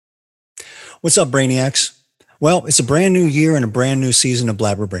What's up, Brainiacs? Well, it's a brand new year and a brand new season of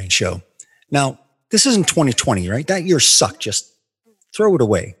Blabberbrain Show. Now, this isn't 2020, right? That year sucked. Just throw it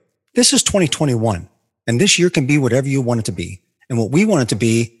away. This is 2021, and this year can be whatever you want it to be. And what we want it to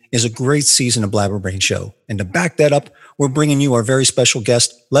be is a great season of Blabberbrain Show. And to back that up, we're bringing you our very special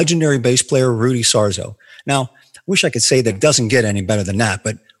guest, legendary bass player Rudy Sarzo. Now, I wish I could say that it doesn't get any better than that,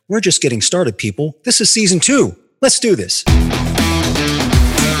 but we're just getting started, people. This is season 2. Let's do this.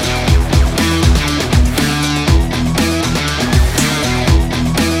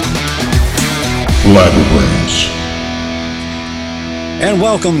 Blabberbrains. And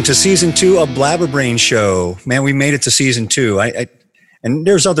welcome to season 2 of Blabberbrain Show. Man, we made it to season 2. And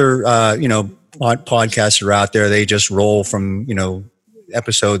there's other, podcasts that are out there. They just roll from,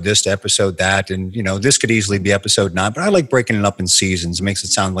 episode this to episode that. And, this could easily be episode 9. But I like breaking it up in seasons. It makes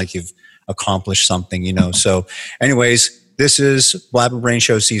it sound like you've accomplished something, So anyways, this is Blabberbrain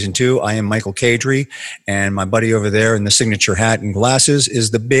Show season 2. I am Michael Kadri. And my buddy over there in the signature hat and glasses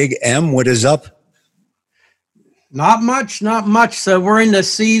is the Big M. What is up? Not much. So we're into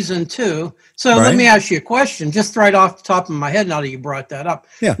season 2. So Right. Let me ask you a question, just right off the top of my head now that you brought that up.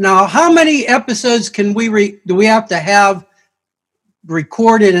 Yeah. Now, how many episodes can do we have to have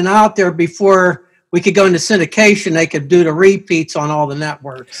recorded and out there before we could go into syndication? They could do the repeats on all the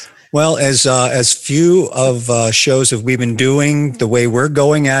networks. Well, as few of shows have we been doing the way we're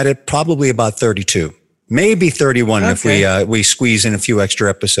going at it, probably about 32, maybe 31 Okay. if we squeeze in a few extra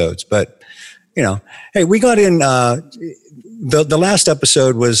episodes. But hey, we got in the last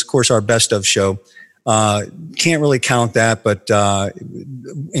episode was, of course, our best of show. Can't really count that, but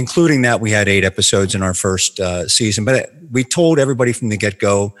including that, we had 8 episodes in our first season. But we told everybody from the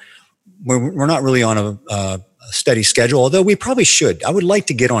get-go, we're not really on a steady schedule, although we probably should. I would like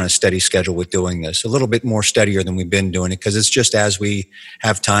to get on a steady schedule with doing this, a little bit more steadier than we've been doing it, because it's just as we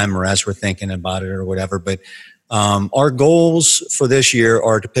have time or as we're thinking about it or whatever. But our goals for this year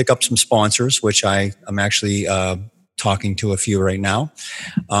are to pick up some sponsors, which I am actually talking to a few right now.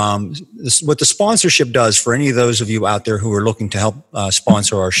 What the sponsorship does for any of those of you out there who are looking to help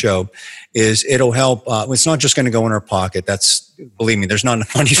sponsor our show is it'll help. It's not just going to go in our pocket. Believe me, there's not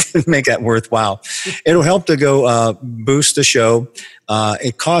enough money to make that worthwhile. It'll help to go boost the show.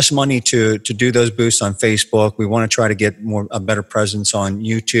 It costs money to do those boosts on Facebook. We want to try to get a better presence on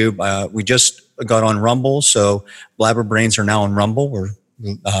YouTube. We just got on Rumble, so Blabberbrains are now on Rumble.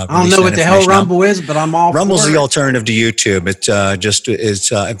 I don't know what the hell Rumble is, but I'm all Rumble's for it. the alternative to YouTube. It just is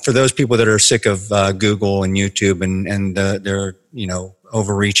for those people that are sick of Google and YouTube and their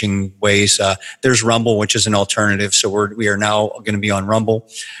overreaching ways. There's Rumble, which is an alternative. So we are now going to be on Rumble,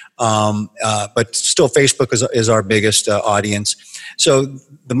 but still Facebook is our biggest audience. So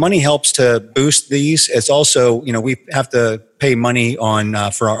the money helps to boost these. It's also, we have to pay money on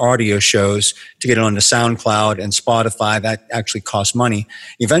for our audio shows to get it onto SoundCloud and Spotify. That actually costs money.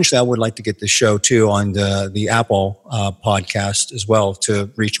 Eventually, I would like to get the show too on the Apple podcast as well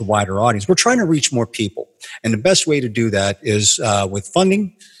to reach a wider audience. We're trying to reach more people, and the best way to do that is with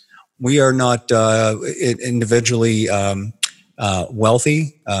funding. We are not individually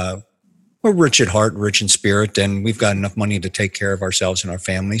wealthy. We're rich at heart, rich in spirit, and we've got enough money to take care of ourselves and our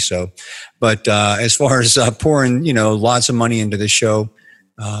family. So, but as far as pouring, lots of money into this show,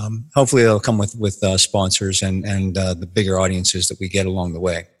 hopefully it'll come with sponsors and the bigger audiences that we get along the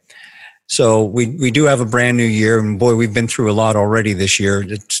way. So we do have a brand new year, and boy, we've been through a lot already this year.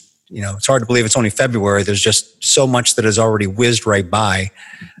 It's hard to believe it's only February. There's just so much that has already whizzed right by.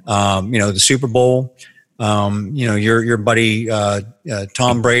 The Super Bowl. Your buddy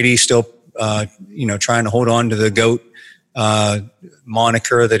Tom Brady still. Trying to hold on to the GOAT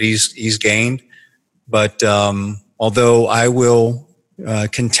moniker that he's gained. But although I will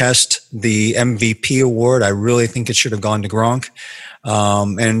contest the MVP award, I really think it should have gone to Gronk.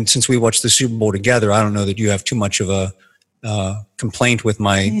 And since we watched the Super Bowl together, I don't know that you have too much of a complaint with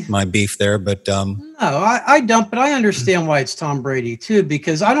my beef there. But No, I don't. But I understand why it's Tom Brady too,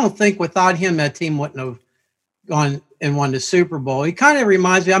 because I don't think without him that team wouldn't have gone and won the Super Bowl. He kind of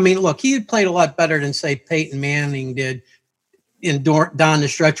reminds me. I mean, look, he played a lot better than say Peyton Manning did down the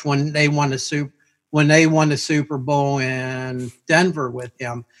stretch when they won the Super Bowl in Denver with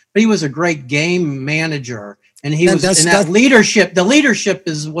him. But he was a great game manager, and that leadership. The leadership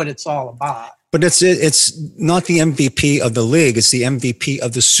is what it's all about. But it's not the MVP of the league. It's the MVP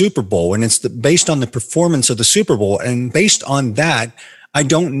of the Super Bowl, and it's based on the performance of the Super Bowl. And based on that, I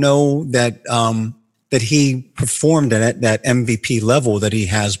don't know that that he performed at that MVP level that he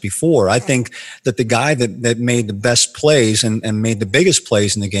has before. I think that the guy that made the best plays and made the biggest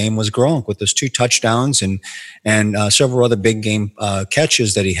plays in the game was Gronk with those 2 touchdowns and several other big game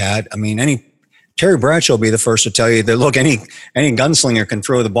catches that he had. I mean, any Terry Bradshaw will be the first to tell you that, look, any gunslinger can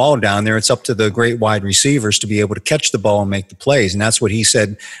throw the ball down there. It's up to the great wide receivers to be able to catch the ball and make the plays. And that's what he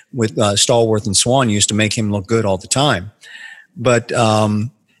said with Stallworth and Swan used to make him look good all the time. But I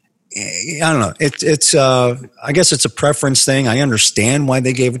don't know. It's I guess it's a preference thing. I understand why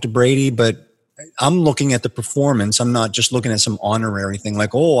they gave it to Brady, but I'm looking at the performance. I'm not just looking at some honorary thing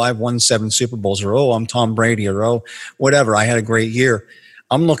like, oh, I've won 7 Super Bowls, or oh, I'm Tom Brady, or oh, whatever. I had a great year.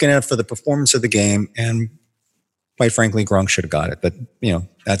 I'm looking at it for the performance of the game, and quite frankly, Gronk should have got it. But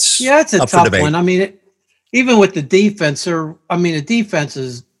that's it's a up tough for debate. one. I mean, even with the defense, the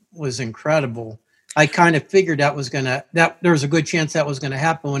defense was incredible. I kind of figured that there was a good chance that was going to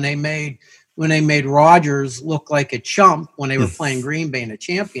happen when they made Rodgers look like a chump when they were playing Green Bay in a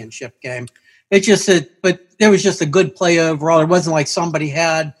championship game. It's just but there was just a good play overall. It wasn't like somebody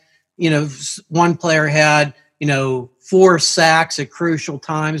had, one player had, 4 sacks at crucial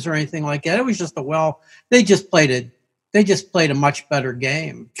times or anything like that. It was just they just played a much better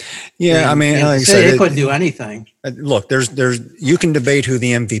game. Yeah, I mean, like I said, they couldn't do anything. Look, there's you can debate who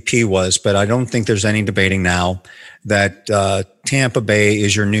the MVP was, but I don't think there's any debating now that Tampa Bay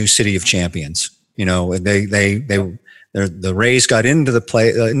is your new city of champions. The Rays got into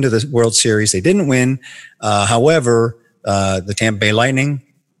the World Series. They didn't win. However, the Tampa Bay Lightning,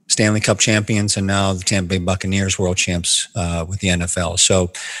 Stanley Cup champions, and now the Tampa Bay Buccaneers world champs with the NFL.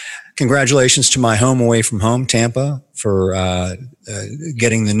 So congratulations to my home away from home, Tampa, for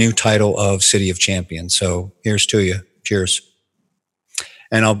getting the new title of City of Champions. So here's to you. Cheers.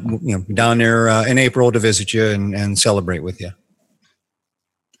 And I'll be down there in April to visit you and celebrate with you.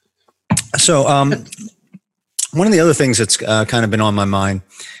 So one of the other things that's kind of been on my mind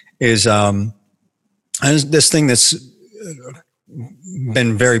is this thing that's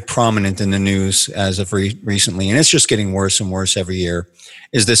been very prominent in the news as of recently, and it's just getting worse and worse every year,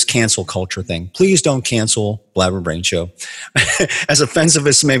 is this cancel culture thing. Please don't cancel Blabber Brain Show. As offensive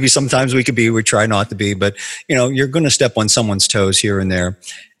as maybe sometimes we try not to be, but you're going to step on someone's toes here and there.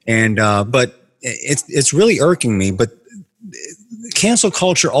 And but it's really irking me. But cancel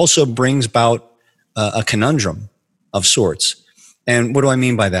culture also brings about a conundrum of sorts. And what do I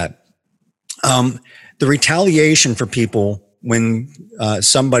mean by that? The retaliation for people when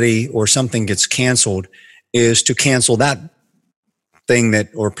somebody or something gets canceled is to cancel that thing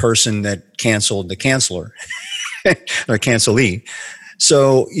or person that canceled the canceller or cancelee.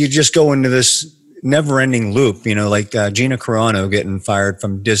 So you just go into this never-ending loop, like Gina Carano getting fired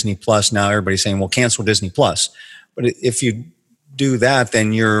from Disney Plus. Now everybody's saying, well, cancel Disney Plus. But if you do that,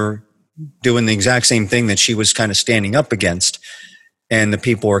 then you're doing the exact same thing that she was kind of standing up against and the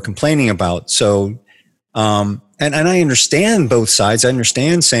people are complaining about. So, and I understand both sides. I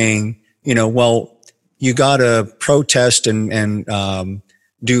understand saying, well, you got to protest and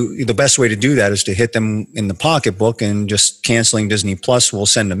do the best way to do that is to hit them in the pocketbook, and just canceling Disney Plus will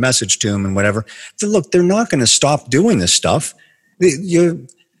send a message to them and whatever. So look, they're not going to stop doing this stuff. The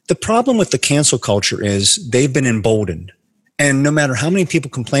problem with the cancel culture is they've been emboldened. And no matter how many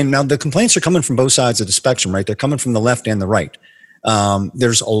people complain, now the complaints are coming from both sides of the spectrum, right? They're coming from the left and the right.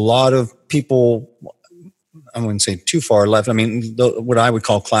 There's a lot of people, I wouldn't say too far left. I mean, what I would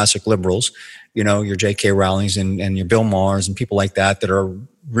call classic liberals, your J.K. Rowlings and your Bill Maher's and people like that are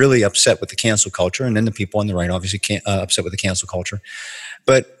really upset with the cancel culture. And then the people on the right obviously can't upset with the cancel culture.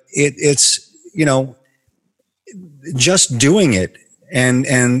 But it's just doing it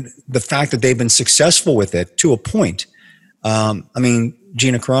and the fact that they've been successful with it to a point. I mean,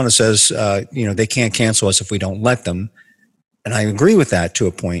 Gina Carano says, they can't cancel us if we don't let them. And I agree with that to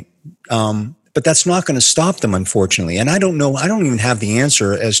a point. But that's not going to stop them, unfortunately. And I don't know. I don't even have the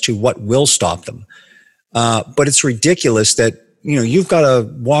answer as to what will stop them. But it's ridiculous that, you've got to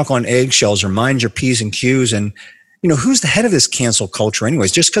walk on eggshells or mind your P's and Q's. And, who's the head of this cancel culture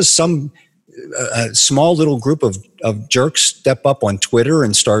anyways? Just because some small little group of jerks step up on Twitter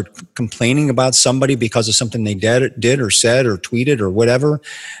and start complaining about somebody because of something they did or said or tweeted or whatever,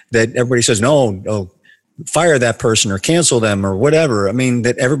 that everybody says, no, fire that person or cancel them or whatever. I mean,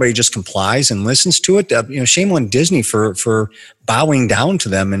 that everybody just complies and listens to it. Shame on Disney for bowing down to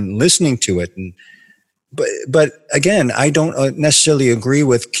them and listening to it. But again, I don't necessarily agree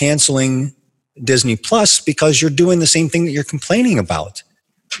with canceling Disney Plus because you're doing the same thing that you're complaining about.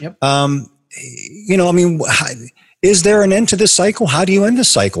 Yep. Is there an end to this cycle? How do you end this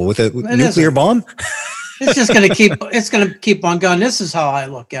cycle with a nuclear bomb? It's just going to keep on going. This is how I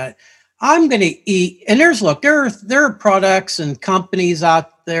look at it. I'm going to eat, and there are products and companies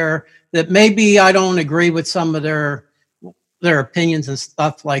out there that maybe I don't agree with some of their opinions and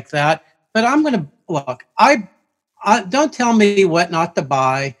stuff like that. But I'm going to look. I don't tell me what not to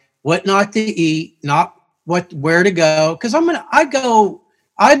buy. what not to eat, not where to go. Cause I'm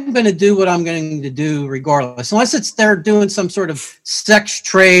going to do what I'm going to do regardless, unless it's they're doing some sort of sex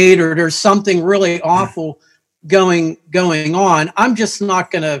trade or there's something really awful going on. I'm just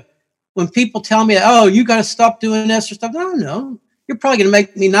not going to, when people tell me, oh, you got to stop doing this or stuff. No, you're probably going to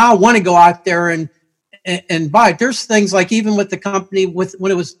make me now want to go out there and buy it. There's things like even with the company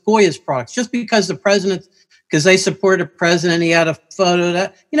when it was Goya's products, just because the president, because they supported the president, he had a photo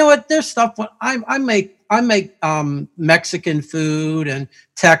that, you know what, there's stuff. I make Mexican food and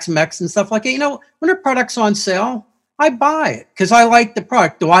Tex-Mex and stuff like that. You know, when a product's on sale, I buy it because I like the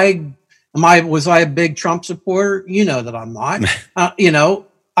product. Was I a big Trump supporter? You know that I'm not. You know,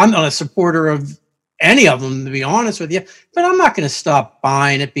 I'm not a supporter of any of them, to be honest with you. But I'm not going to stop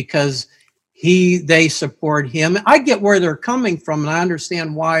buying it because they support him. I get where they're coming from, and I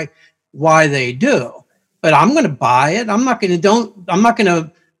understand why they do. But I'm going to buy it. I'm not going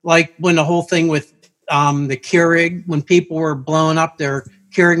to like when the whole thing with the Keurig, when people were blowing up their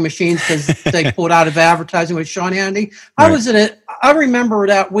Keurig machines because they pulled out of advertising with Sean Hannity. Right. I remember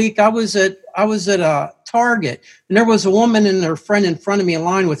that week I was at a Target, and there was a woman and her friend in front of me in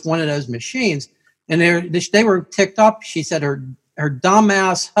line with one of those machines, and they were ticked up. She said her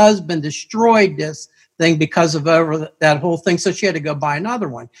dumbass husband destroyed this thing because of that whole thing, so she had to go buy another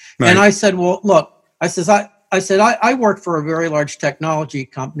one. Right. And I said, well, look, I work for a very large technology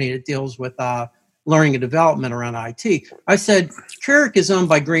company that deals with learning and development around IT. I said, Keurig is owned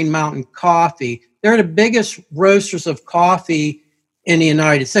by Green Mountain Coffee. They're the biggest roasters of coffee in the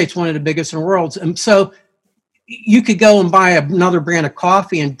United States, one of the biggest in the world. And so you could go and buy another brand of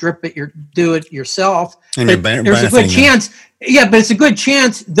coffee and do it yourself. And there's a good chance. Yeah, but it's a good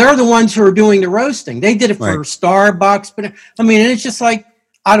chance they're the ones who are doing the roasting. They did it for Starbucks. But I mean, it's just like,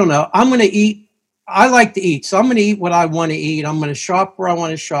 I don't know. I'm going to eat. I like to eat. So I'm going to eat what I want to eat. I'm going to shop where I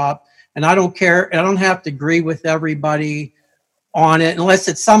want to shop. And I don't care. I don't have to agree with everybody on it unless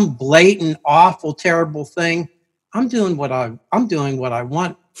it's some blatant, awful, terrible thing. I'm doing what I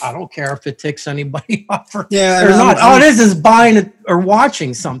want. I don't care if it ticks anybody off or not. All it is buying it or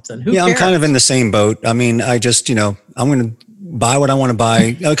watching something. Who cares? I'm kind of in the same boat. I mean, I just, I'm going to buy what I want to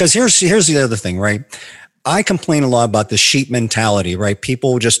buy. Because here's the other thing, right? I complain a lot about the sheep mentality, right?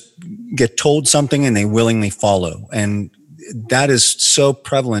 People just get told something and they willingly follow. And that is so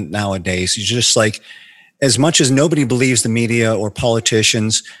prevalent nowadays. It's just like, as much as nobody believes the media or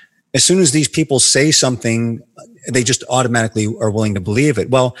politicians, as soon as these people say something, they just automatically are willing to believe it.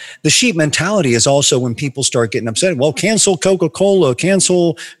 Well, the sheep mentality is also when people start getting upset. Well, cancel Coca-Cola,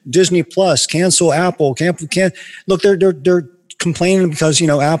 cancel Disney Plus, cancel Apple, look, they're complaining because,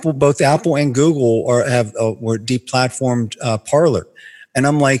 both Apple and Google were deplatformed Parler. And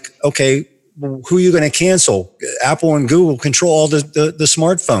I'm like, okay, who are you going to cancel? Apple and Google control all the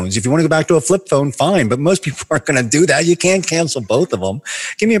smartphones. If you want to go back to a flip phone, fine. But most people aren't going to do that. You can't cancel both of them.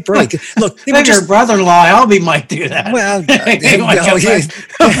 Give me a break. Look, maybe your brother-in-law, Albie, might do that. Well,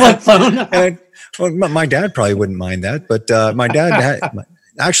 flip phone. Well, my dad probably wouldn't mind that. But my dad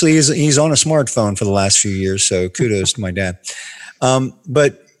actually he's on a smartphone for the last few years. So kudos to my dad.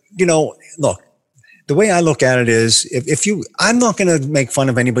 But look. The way I look at it is I'm not going to make fun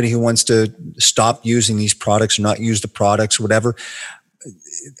of anybody who wants to stop using these products or not use the products or whatever,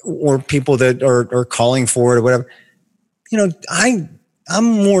 or people that are calling for it or whatever.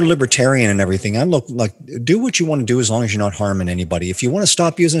 I'm more libertarian and everything. I look like, do what you want to do as long as you're not harming anybody. If you want to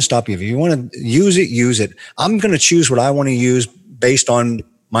stop using it, stop using it. If you want to use it, use it. I'm going to choose what I want to use based on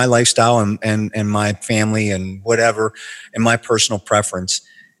my lifestyle and my family and whatever, and my personal preference.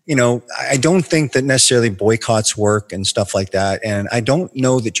 I don't think that necessarily boycotts work and stuff like that. And I don't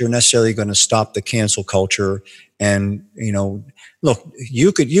know that you're necessarily going to stop the cancel culture. And, look,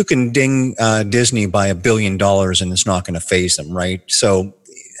 you can ding Disney by $1 billion and it's not going to faze them, right? So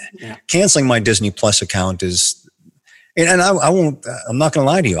canceling my Disney Plus account is, and I'm not going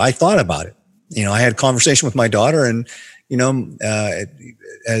to lie to you. I thought about it. I had a conversation with my daughter and,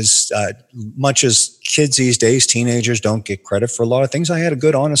 as much as kids these days, teenagers don't get credit for a lot of things. I had a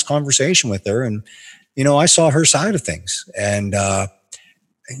good, honest conversation with her and, I saw her side of things and,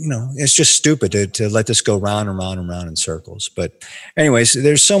 it's just stupid to let this go round and round and round in circles. But anyways,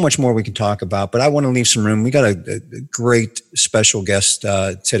 there's so much more we can talk about, but I want to leave some room. We got a great special guest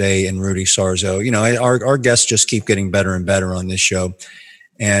today in Rudy Sarzo. Our guests just keep getting better and better on this show.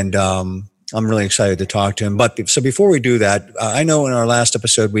 And, I'm really excited to talk to him. But so before we do that, I know in our last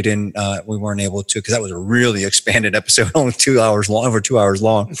episode, we weren't able to, because that was a really expanded episode, only 2 hours long, over 2 hours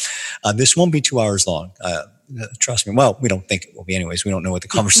long. This won't be 2 hours long. Trust me. Well, we don't think it will be anyways. We don't know what the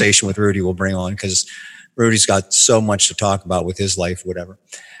conversation with Rudy will bring on because Rudy's got so much to talk about with his life, whatever.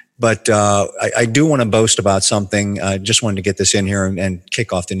 But I do want to boast about something. I just wanted to get this in here and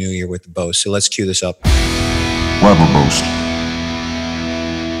kick off the new year with the boast. So let's cue this up. Blabber boast.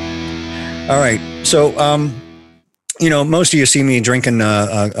 All right. So, most of you see me drinking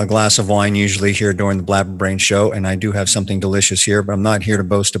a glass of wine usually here during the Blabber Brain show, and I do have something delicious here, but I'm not here to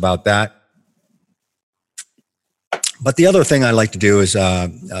boast about that. But the other thing I like to do is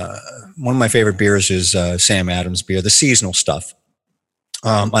one of my favorite beers is Sam Adams beer, the seasonal stuff.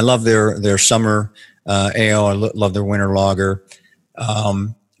 I love their summer ale. I love their winter lager,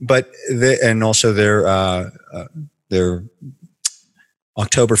 and also their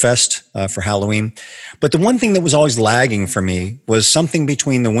Oktoberfest for Halloween. But the one thing that was always lagging for me was something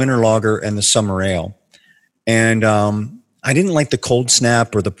between the winter lager and the summer ale. And I didn't like the Cold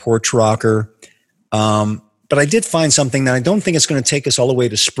Snap or the Porch Rocker. But I did find something that I don't think it's going to take us all the way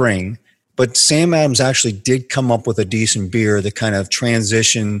to spring. But Sam Adams actually did come up with a decent beer that kind of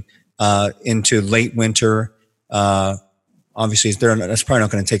transition into late winter. Obviously, that's probably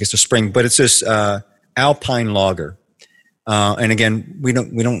not going to take us to spring. But it's this Alpine Lager. And again,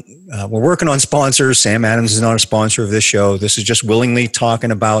 we're working on sponsors. Sam Adams is not a sponsor of this show. This is just willingly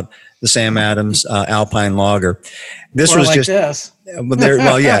talking about the Sam Adams Alpine Lager. This was like just this.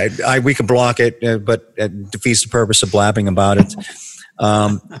 We could block it, but it defeats the purpose of blabbing about it.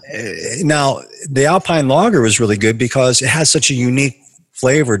 Now, the Alpine Lager was really good because it has such a unique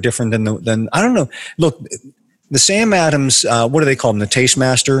flavor, different than I don't know. Look, the Sam Adams, what do they call them? The Taste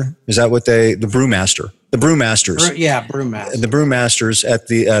Master? Is that what the Brewmaster? The Brewmasters. Brewmaster. The Brewmasters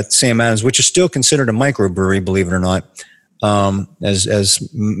at Sam Adams, which is still considered a microbrewery, believe it or not. As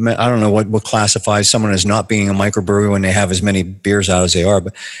I don't know what classifies someone as not being a microbrewery when they have as many beers out as they are.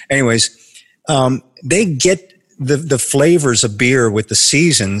 But anyways, they get the flavors of beer with the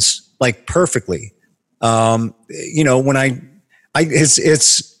seasons like perfectly. When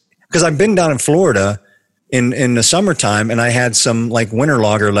it's because I've been down in Florida in the summertime, and I had some like winter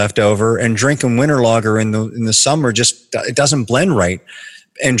lager left over, and drinking winter lager in the summer it doesn't blend right,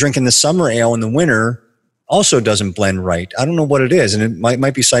 and drinking the summer ale in the winter also doesn't blend right. I don't know what it is, and it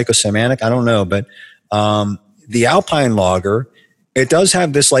might be psychosemantic. I don't know, but the Alpine Lager, it does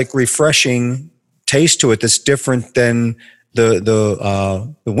have this like refreshing taste to it that's different than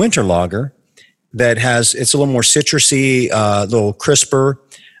the winter lager. It's a little more citrusy, a little crisper.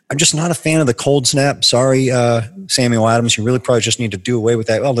 I'm just not a fan of the Cold Snap. Sorry, Samuel Adams. You really probably just need to do away with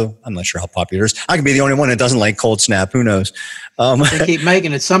that. Although I'm not sure how popular it is. I could be the only one that doesn't like Cold Snap. Who knows? They keep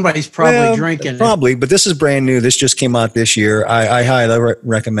making it. Somebody's probably drinking it. Probably, but this is brand new. This just came out this year. I highly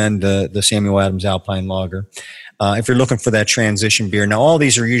recommend the Samuel Adams Alpine Lager. If you're looking for that transition beer. Now, all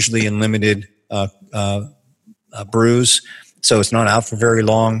these are usually in limited brews, so it's not out for very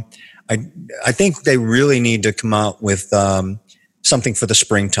long. I think they really need to come out with something for the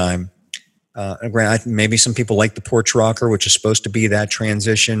springtime. Maybe some people like the Porch Rocker, which is supposed to be that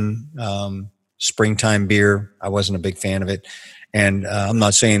transition springtime beer. I wasn't a big fan of it. And I'm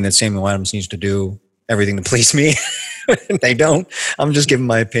not saying that Samuel Adams needs to do everything to please me. They don't. I'm just giving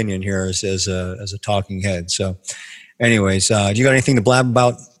my opinion here as a talking head. So anyways, do you got anything to blab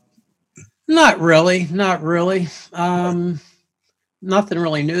about? Not really. Nothing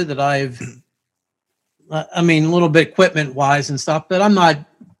really new that a little bit equipment wise and stuff, but I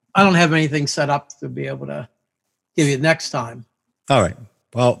don't have anything set up to be able to give you next time. All right.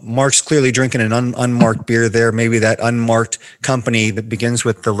 Well, Mark's clearly drinking an unmarked beer there. Maybe that unmarked company that begins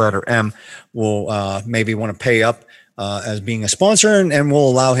with the letter M will maybe want to pay up as being a sponsor, and we'll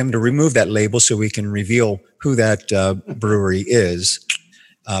allow him to remove that label so we can reveal who that brewery is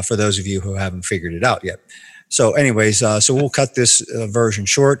for those of you who haven't figured it out yet. So anyways, so we'll cut this version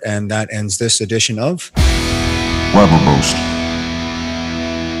short, and that ends this edition of Blabber Boast.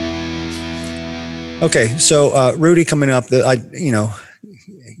 Okay, so Rudy coming up, that's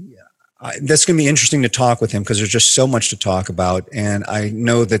going to be interesting to talk with him because there's just so much to talk about. And I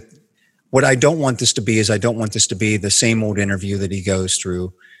know that what I don't want this to be is I don't want this to be the same old interview that he goes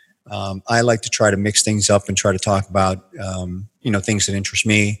through. I like to try to mix things up and try to talk about, things that interest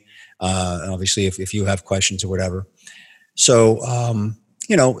me. Obviously, if you have questions or whatever. So, I'm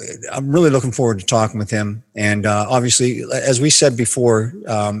really looking forward to talking with him. And obviously, as we said before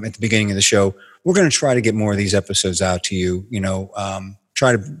at the beginning of the show, we're going to try to get more of these episodes out to you,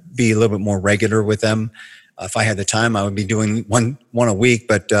 try to be a little bit more regular with them. If I had the time, I would be doing one a week,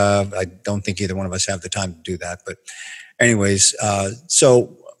 but I don't think either one of us have the time to do that. But anyways, I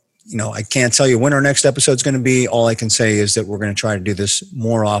can't tell you when our next episode is going to be. All I can say is that we're going to try to do this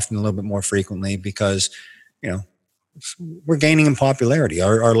more often, a little bit more frequently, because, we're gaining in popularity.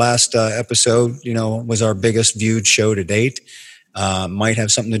 Our last episode, was our biggest viewed show to date. Might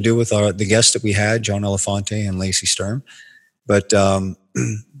have something to do with the guests that we had, John Elefante and Lacey Sturm. But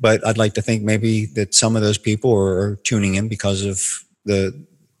I'd like to think maybe that some of those people are tuning in because of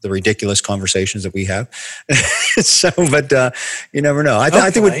the ridiculous conversations that we have. You never know.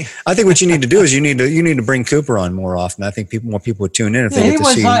 I think what you need to do is you need to bring Cooper on more often. I think more people would tune in if they get to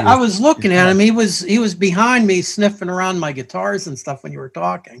see. I was looking at him. He was behind me sniffing around my guitars and stuff when you were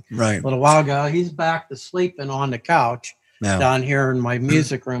talking. Right. A little while ago. He's back to sleeping on the couch down here in my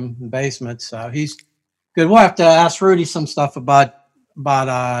music room basement. So he's good. We'll have to ask Rudy some stuff about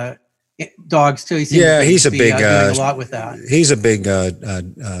dogs too. He's a big doing a lot with that. He's a big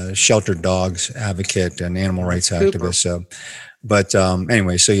sheltered dogs advocate and animal rights activist. So, but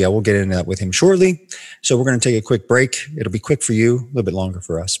anyway, we'll get into that with him shortly. So we're going to take a quick break. It'll be quick for you, a little bit longer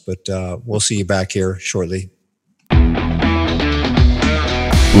for us, but we'll see you back here shortly.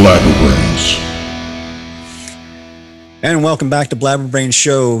 Blabberbrains. And welcome back to Blabberbrains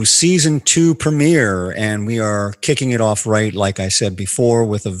Show Season 2 premiere. And we are kicking it off right, like I said before,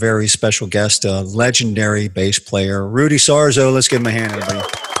 with a very special guest, a legendary bass player, Rudy Sarzo. Let's give him a hand, everybody.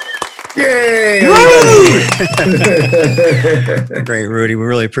 Yay! Great, Rudy. We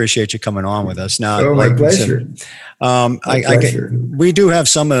really appreciate you coming on with us. Now, my pleasure. We do have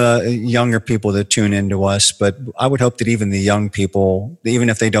some younger people that tune into us, but I would hope that even the young people, even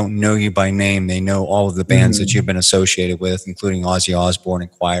if they don't know you by name, they know all of the bands that you've been associated with, including Ozzy Osbourne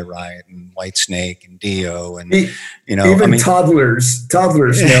and Quiet Riot and Whitesnake and Dio, and toddlers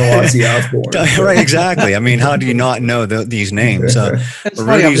know Ozzy Osbourne. Right, exactly. I mean, how do you not know these names? That's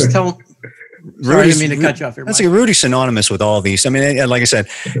funny. I was telling. Sorry, I didn't mean to cut you off here. That's Rudy's synonymous with all these. I mean, like I said,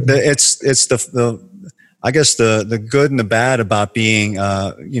 it's the good and the bad about being,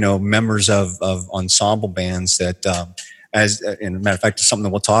 members of ensemble bands that, as in a matter of fact, it's something that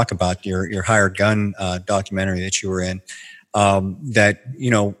we'll talk about, your Hired Gun documentary that you were in, that,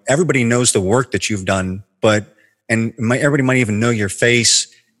 everybody knows the work that you've done, everybody might even know your face,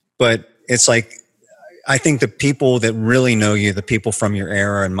 but it's like, I think the people that really know you, the people from your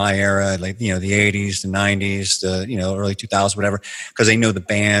era and my era, like, the 80s, the 90s, the, early 2000s, whatever, because they know the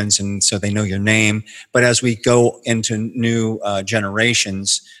bands and so they know your name. But as we go into new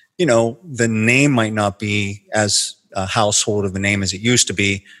generations, the name might not be as a household of a name as it used to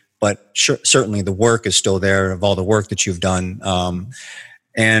be, but certainly the work is still there of all the work that you've done.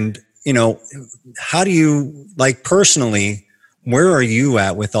 And, how do you, like, personally, where are you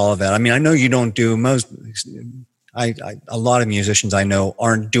at with all of that? I mean, I know you don't do a lot of musicians I know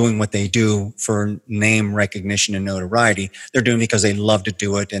aren't doing what they do for name recognition and notoriety. They're doing it because they love to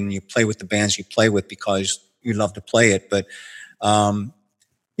do it, and you play with the bands you play with because you love to play it. But,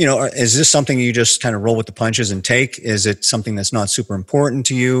 is this something you just kind of roll with the punches and take? Is it something that's not super important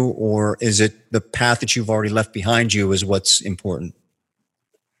to you, or is it the path that you've already left behind you is what's important?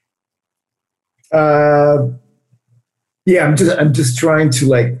 Yeah, I'm just trying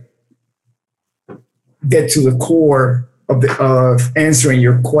to get to the core of answering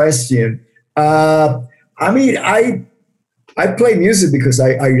your question. I mean, I play music because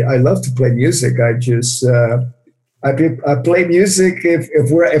I love to play music. I play music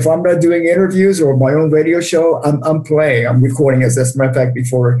if I'm not doing interviews or my own radio show. I'm playing. I'm recording. As a matter of fact,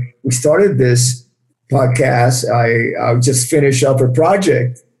 before we started this podcast, I just finished up a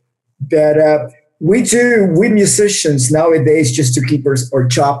project that. We musicians nowadays, just to keep our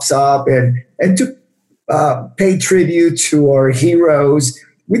chops up and to pay tribute to our heroes.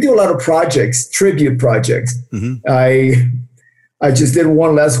 We do a lot of projects, tribute projects. Mm-hmm. I just did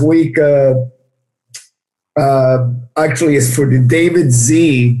one last week. Actually, it's for the David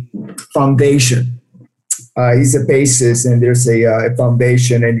Z Foundation. He's a bassist, and there's a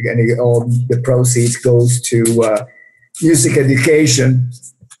foundation, and all the proceeds goes to music education.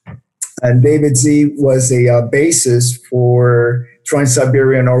 And David Z was a bassist for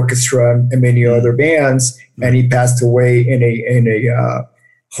Trans-Siberian Orchestra and many other bands, and he passed away in a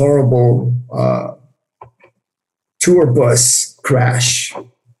horrible tour bus crash.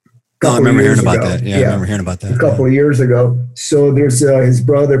 I remember hearing about that. Yeah, I remember hearing about that. A couple of years ago. So there's his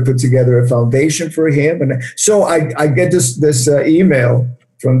brother put together a foundation for him, and so I get this email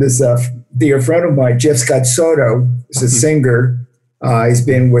from this dear friend of mine, Jeff Scott Soto. He's a singer. He's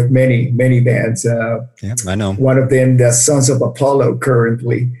been with many bands. Yeah, I know. One of them, the Sons of Apollo,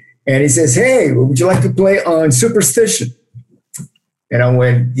 currently. And he says, "Hey, would you like to play on Superstition?" And I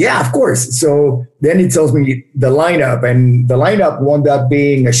went, "Yeah, of course." So then he tells me the lineup, and the lineup wound up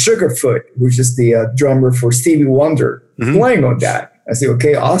being a Sugarfoot, which is the drummer for Stevie Wonder, playing on that. I said,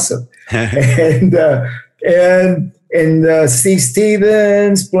 "Okay, awesome." and and Steve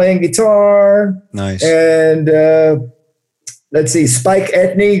Stevens playing guitar. Nice. And let's see, Spike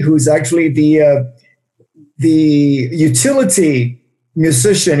Etney, who's actually the utility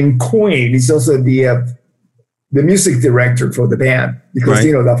musician in Queen. He's also the music director for the band because, Right.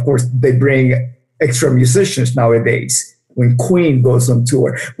 you know, of course, they bring extra musicians nowadays when Queen goes on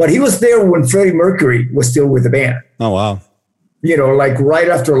tour. But he was there when Freddie Mercury was still with the band. Oh, wow. You know, like right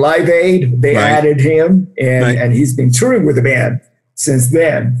after Live Aid, they Right. added him, and, Right. and he's been touring with the band since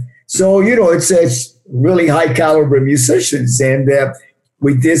then. So, you know, it's really high caliber musicians. And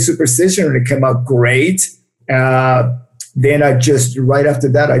we did Superstition, and it came out great. Then right after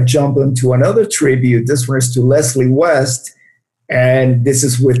that, I jumped into another tribute. This one is to Leslie West, and this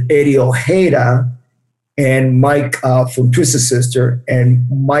is with Eddie Ojeda and Mike from Twisted Sister and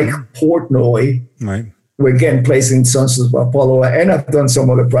Mike Portnoy, Right. who again plays in Sons of Apollo, and I've done some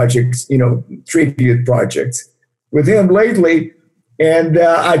other projects, you know, tribute projects with him lately. And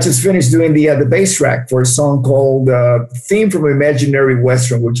I just finished doing the bass track for a song called Theme from Imaginary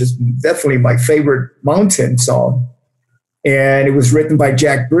Western, which is definitely my favorite mountain song. And it was written by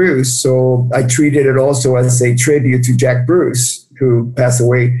Jack Bruce. So I treated it also as a tribute to Jack Bruce, who passed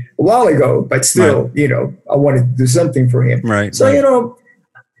away a while ago, but still, Right. you know, I wanted to do something for him. Right. So, right. you know,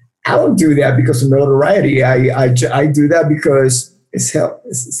 I don't do that because of notoriety. I do that because it's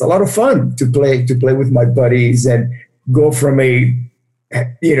a lot of fun to play with my buddies and go from a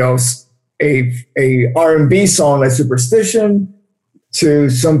R&B song like Superstition to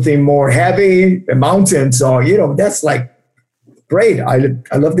something more heavy, a mountain song. You know, that's like great. I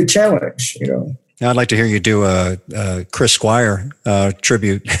love the challenge. You know. Now I'd like to hear you do a Chris Squire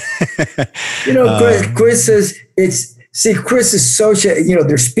tribute. You know, Chris Chris is such a, you know,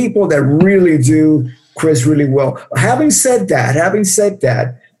 there's people that really do Chris really well. Having said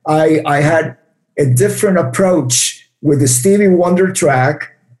that, I had a different approach with the Stevie Wonder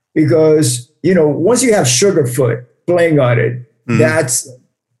track because, you know, once you have Sugarfoot playing on it, that's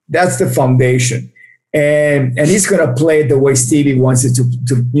the foundation. And he's going to play it the way Stevie wants it to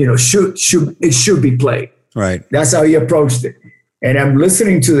you know, it should be played. Right. That's how he approached it. And I'm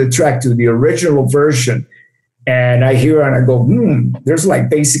listening to the track, to the original version, and I hear and I go, there's like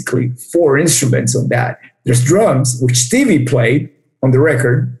basically 4 instruments on that. There's drums, which Stevie played on the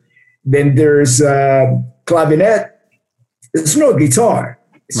record. Then there's clavinet. There's no guitar.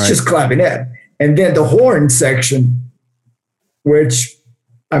 It's Right. just clavinet. And then the horn section, which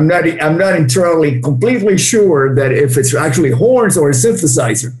I'm not entirely completely sure that if it's actually horns or a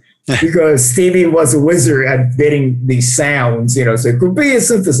synthesizer, because Stevie was a wizard at getting these sounds, you know, so it could be a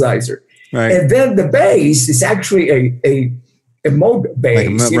synthesizer. Right. And then the bass is actually a Moog bass,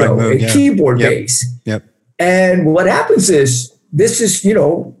 Moog, yeah. keyboard Yep. bass. Yep. And what happens is, this is, you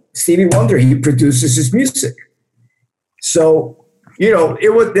know, Stevie Wonder, he produces his music. So, you know,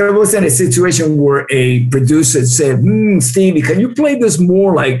 there wasn't a situation where a producer said, Stevie, can you play this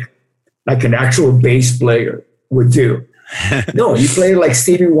more like an actual bass player would do? No, you play like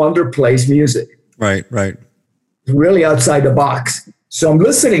Stevie Wonder plays music. Right. Right. Really outside the box. So I'm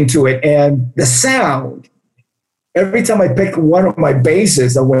listening to it, and the sound, every time I pick one of my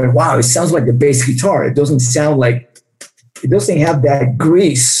basses, I went, wow, it sounds like a bass guitar. It doesn't have that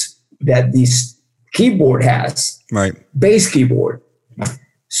grease that this keyboard has. Right. Bass keyboard.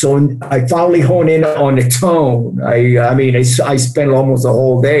 So I finally honed in on the tone. I spent almost a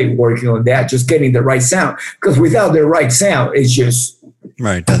whole day working on that, just getting the right sound. Because without the right sound, it's just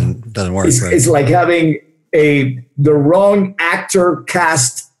Right. Doesn't work. Right. it's like having the wrong actor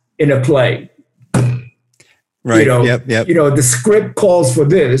cast in a play. Right. You know, Yep. You know, the script calls for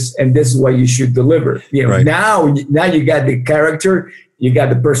this, and this is what you should deliver. You know, Right. now you got the character, you got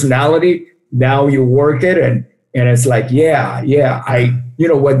the personality. Now you work it, and it's like,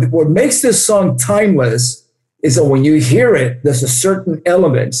 what makes this song timeless is that when you hear it, there's a certain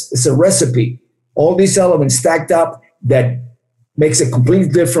elements. It's a recipe. All these elements stacked up that makes it completely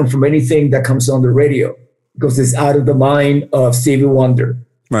different from anything that comes on the radio because it's out of the mind of Stevie Wonder.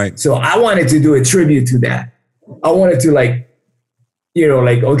 Right. So I wanted to do a tribute to that. I wanted to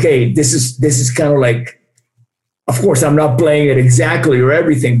okay, this is kind of like, of course, I'm not playing it exactly or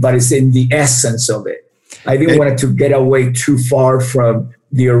everything, but it's in the essence of it. I didn't want it to get away too far from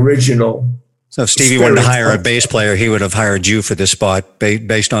the original. So if Stevie wanted to hire a bass player, he would have hired you for this spot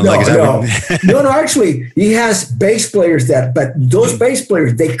based on No, actually, he has bass players but those bass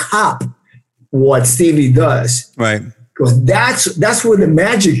players, they cop what Stevie does. Right. Because that's where the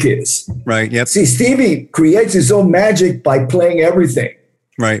magic is. Right. Yep. See, Stevie creates his own magic by playing everything.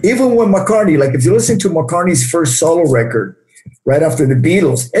 Right. Even when McCartney, like if you listen to McCartney's first solo record right after the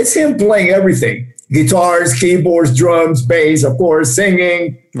Beatles, it's him playing everything. guitars, keyboards, drums, bass, of course,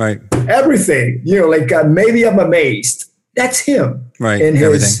 singing, Right. everything. Like Maybe I'm Amazed. That's him. Right. In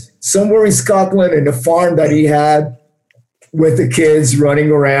Everything. somewhere in Scotland, in the farm that he had with the kids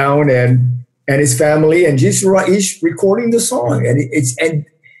running around and his family, and he's recording the song, and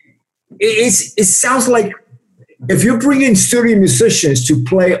it sounds like if you bring in studio musicians to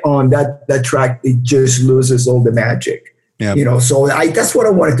play on that track, it just loses all the magic. Yeah. So that's what I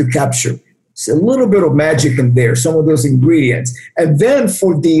wanted to capture. It's a little bit of magic in there, some of those ingredients. And then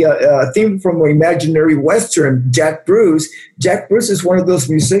for the theme from Imaginary Western, Jack Bruce is one of those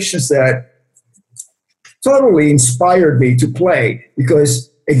musicians that totally inspired me to play because,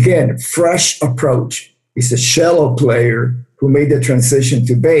 again, fresh approach. He's a cello player who made the transition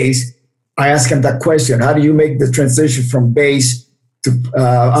to bass. I asked him that question: how do you make the transition from bass to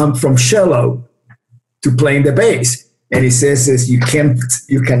from cello to playing the bass? And he says you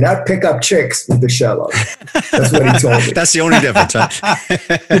cannot pick up chicks with the cello. That's what he told me. That's the only difference. Huh?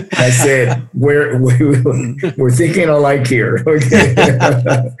 I said we're thinking alike here. Okay.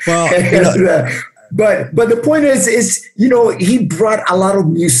 Well, but the point is he brought a lot of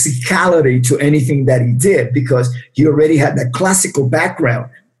musicality to anything that he did because he already had that classical background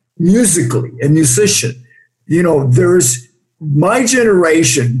musically, a musician. There's my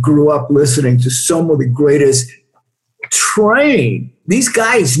generation grew up listening to some of the greatest trained. These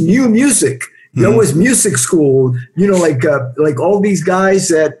guys knew music. There was music school, like all these guys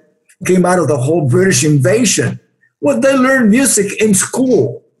that came out of the whole British invasion. Well, they learned music in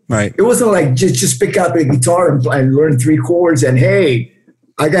school. Right. It wasn't like just pick up a guitar and learn 3 chords and, hey,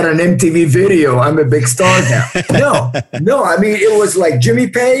 I got an MTV video. I'm a big star now. No. I mean, it was like Jimmy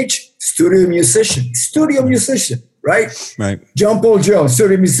Page, studio musician, right? Right. John Paul Jones,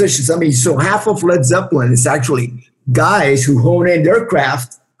 studio musicians. I mean, so half of Led Zeppelin is actually guys who hone in their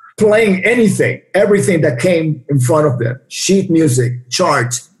craft, playing everything that came in front of them. Sheet music,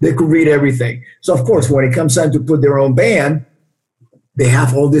 charts, they could read everything. So, of course, when it comes time to put their own band, they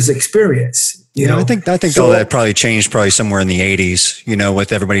have all this experience. I think all that probably changed somewhere in the 80s,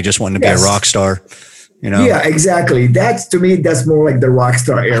 with everybody just wanting to be a rock star. Yeah, exactly. To me, that's more like the rock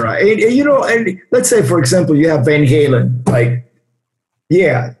star era. And let's say, for example, you have Van Halen.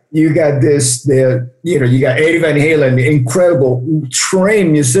 You got you got Eddie Van Halen, incredible,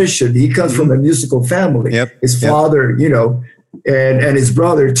 trained musician. He comes from a musical family. Yep. His father, and his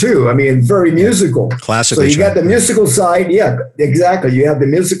brother too. I mean, very musical. Classically. So you got the musical side. Yeah, exactly. You have the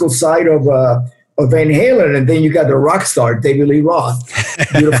musical side of Van Halen, and then you got the rock star, David Lee Roth.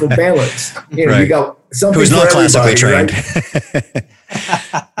 Beautiful balance. Right. You got something who's not for classically everybody, trained.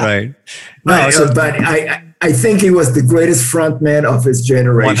 Right? Right. No, but I think he was the greatest frontman of his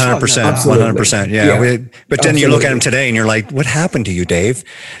generation. 100%. 100%. Yeah. But then you look at him today and you're like, what happened to you, Dave?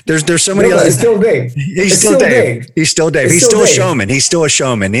 There's so many. It's still Dave. He's still Dave. He's still Dave. He's still a showman. He's still a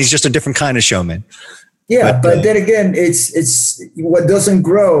showman. He's just a different kind of showman. Yeah. But then again, it's what doesn't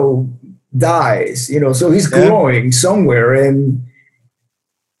grow dies, so he's growing somewhere. And,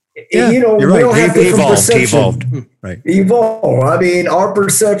 you're we right. don't have He different evolved. perception. Right. Evolve. I mean, our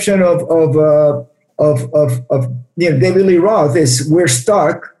perception of David Lee Roth is we're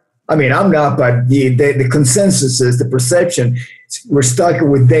stuck. I mean, I'm not, but the consensus is the perception. We're stuck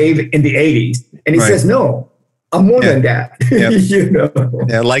with Dave in the 80s. And he says, no, I'm more than that. Yep.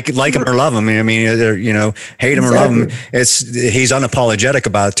 Yeah, like him or love him. I mean, hate him or love him. He's unapologetic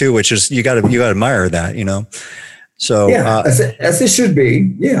about it too, which is you got to admire that, So as it should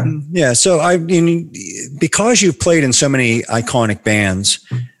be. Yeah. Yeah. So because you've played in so many iconic bands,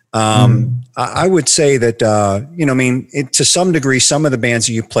 I would say that to some degree, some of the bands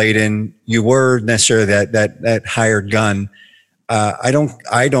that you played in, you were necessarily that hired gun. I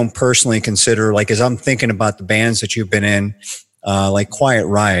don't personally consider, like, as I'm thinking about the bands that you've been in, like Quiet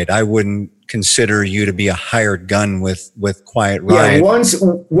Riot, I wouldn't consider you to be a hired gun with Quiet Riot.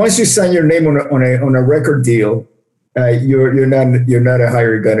 Yeah, once you sign your name on a record deal, you're not a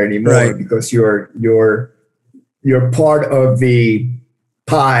hired gun anymore, right? Because you're part of the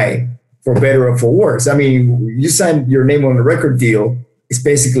pie, for better or for worse. I mean, you sign your name on a record deal, it's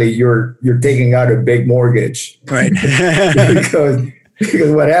basically you're taking out a big mortgage, right? because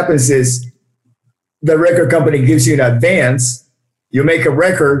what happens is the record company gives you an advance, you make a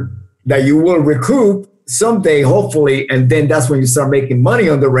record that you will recoup someday, hopefully, and then that's when you start making money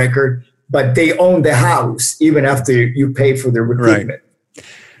on the record. But they own the house even after you pay for the recoupment. Right.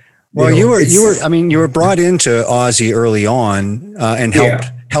 Well, you were brought into Ozzy early on and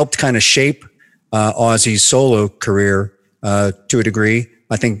helped kind of shape Ozzy's solo career to a degree.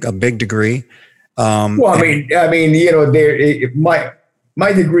 I think a big degree.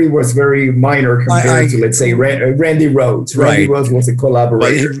 my degree was very minor compared to, let's say, Randy Rhoads. Randy Rhoads was a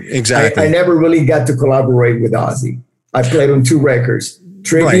collaborator. Exactly. I never really got to collaborate with Ozzy. I played on 2 records,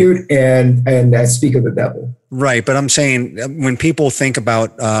 Tribute and Speak of the Devil. Right, but I'm saying when people think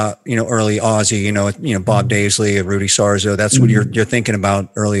about early Ozzy, Bob Daisley, Rudy Sarzo, that's what you're thinking about,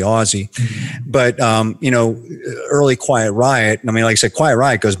 early Ozzy. But early Quiet Riot. I mean, like I said, Quiet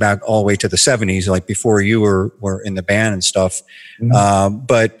Riot goes back all the way to the '70s, like before you were in the band and stuff.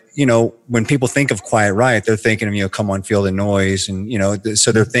 But when people think of Quiet Riot, they're thinking of Come On, Feel the Noise, and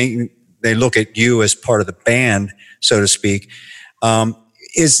so they look at you as part of the band, so to speak.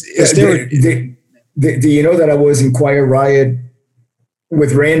 Is there? Do you know that I was in Quiet Riot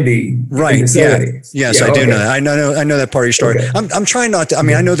with Randy? Right. In the 70s? Yes, I do know that. I know that part of your story. Okay. I'm trying not to. I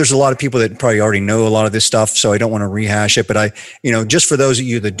mean, I know there's a lot of people that probably already know a lot of this stuff, so I don't want to rehash it. But just for those of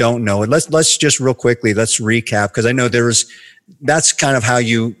you that don't know it, let's just real quickly let's recap, because I know that's kind of how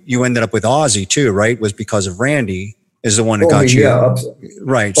you ended up with Ozzy too, right? Was because of Randy is the one that got you. Yeah,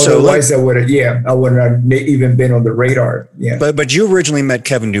 right. Otherwise, I wouldn't have even been on the radar. Yeah. But you originally met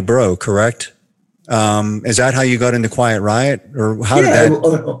Kevin DuBrow, correct? Is that how you got into Quiet Riot, or how did that?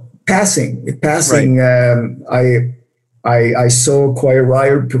 Passing. Right. I saw Quiet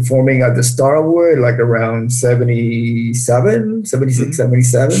Riot performing at the Starwood like around 77, 76,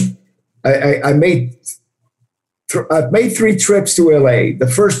 77. I made 3 trips to LA. The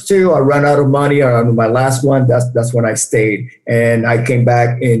first 2, I ran out of money. On my last one, that's when I stayed, and I came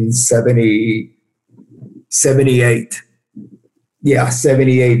back in 78. Yeah,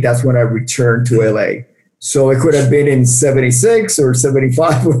 78. That's when I returned to LA. So it could have been in 76 or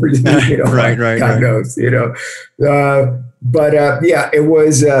 75, or right. God knows, But it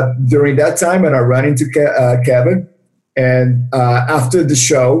was during that time, and I ran into Kevin. And after the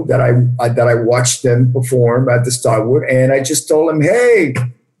show that I watched them perform at the Starwood, and I just told him, "Hey,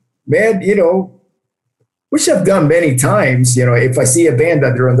 man, which I've done many times. If I see a band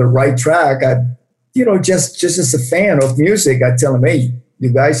that they're on the right track, just as a fan of music, I tell them, hey, you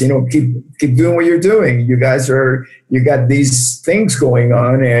guys, keep doing what you're doing. You got these things going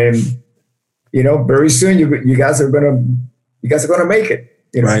on, and very soon you guys are gonna make it.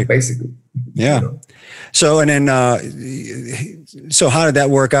 Right. Basically. Yeah. So, and then, so how did that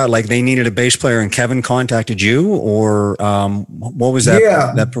work out? Like they needed a bass player and Kevin contacted you, or what was that,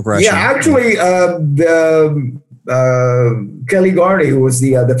 that progression? Yeah, actually, Kelly Garney, who was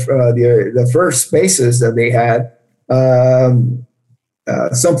the first bassist that they had,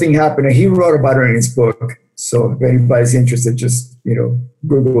 something happened, and he wrote about it in his book. So if anybody's interested, just,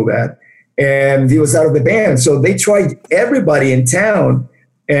 Google that. And he was out of the band. So they tried everybody in town,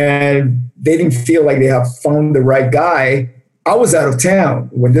 and they didn't feel like they have found the right guy. I was out of town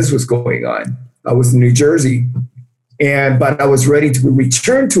when this was going on. I was in New Jersey, but I was ready to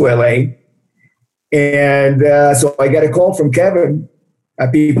return to LA. And so I got a call from Kevin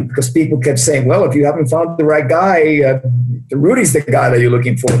because people kept saying, well, if you haven't found the right guy, Rudy's the guy that you're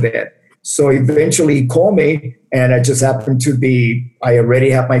looking for there. So eventually he called me, and I just happened to I already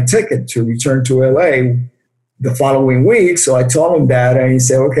have my ticket to return to LA the following week. So I told him that, and he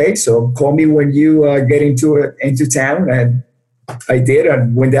said, okay, so call me when you get into town. And I did. I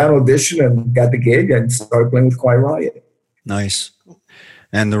went down, auditioned, and got the gig, and started playing with Quiet Riot. Nice.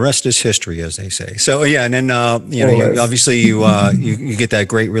 And the rest is history, as they say. So yeah, and then obviously you get that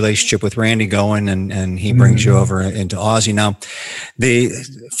great relationship with Randy going, and he brings you over into Ozzy. Now,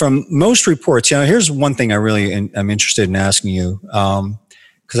 from most reports, here's one thing I really am interested in asking you,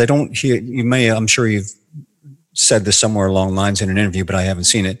 because I don't hear you may. I'm sure you've said this somewhere along the lines in an interview, but I haven't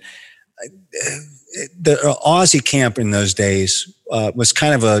seen it. The Ozzy camp in those days was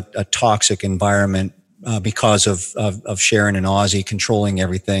kind of a toxic environment. Because of Sharon and Ozzy controlling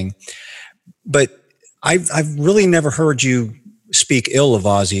everything. But I've really never heard you speak ill of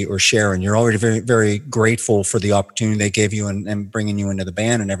Ozzy or Sharon. You're already very, very grateful for the opportunity they gave you and bringing you into the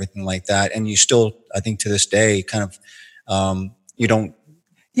band and everything like that. And you still, I think to this day, kind of,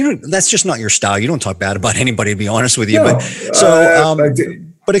 that's just not your style. You don't talk bad about anybody, to be honest with you. No,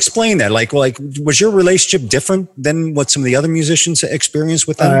 but explain that. Like, was your relationship different than what some of the other musicians experienced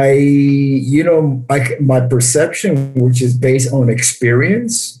with them? My perception, which is based on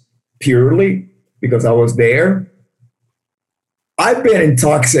experience purely because I was there. I've been in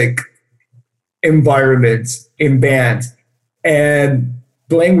toxic environments in bands, and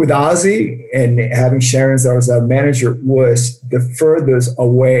playing with Ozzy and having Sharon as our manager was the furthest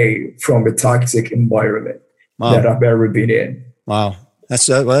away from the toxic environment that I've ever been in. Wow.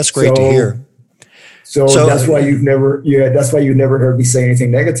 That's great to hear. So that's why you've never heard me say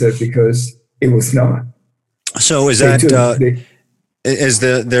anything negative, because it was not. So is that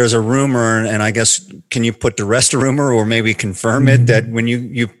There's a rumor, and I guess can you put the rest of rumor or maybe confirm it that when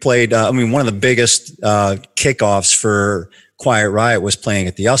you played, I mean, one of the biggest kickoffs for Quiet Riot was playing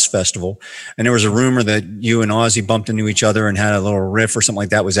at the US Festival, and there was a rumor that you and Ozzy bumped into each other and had a little riff or something like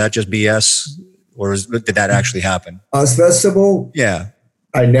that. Was that just BS, or did that actually happen? US Festival? Yeah,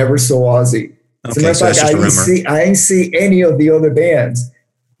 I never saw Ozzy. Okay, so that's just a rumor. I didn't see any of the other bands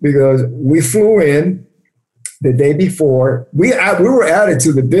because we flew in the day before. We were added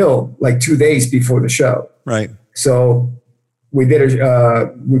to the bill like 2 days before the show. Right. So we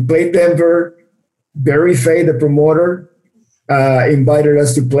we played Denver. Barry Fay, the promoter, invited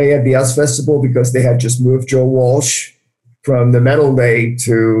us to play at the US Festival because they had just moved Joe Walsh from the metal day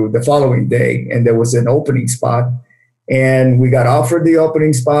to the following day, and there was an opening spot. And we got offered the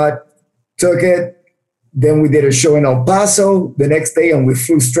opening spot, took it. Then we did a show in El Paso the next day, and we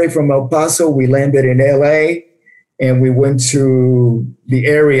flew straight from El Paso. We landed in LA, and we went to the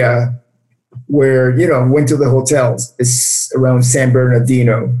area where, went to the hotels. It's around San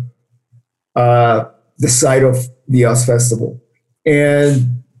Bernardino, the site of the US Festival.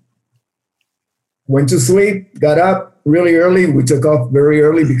 And went to sleep, got up really early. We took off very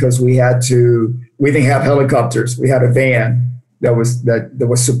early because we didn't have helicopters. We had a van that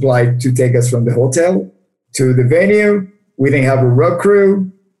was supplied to take us from the hotel to the venue. We didn't have a road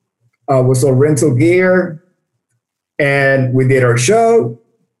crew. Was all rental gear. And we did our show,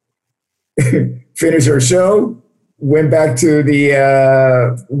 finished our show, went to the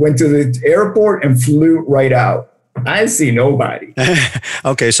airport and flew right out. I see nobody.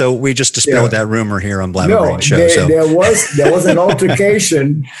 Okay, so we just dispelled that rumor here on Blabber Brain Show. There was an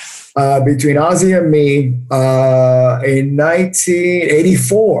altercation between Ozzy and me in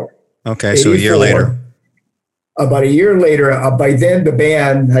 1984. Okay, so a year later. About a year later, by then the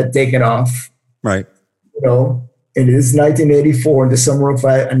band had taken off. Right. And it is 1984, in the summer of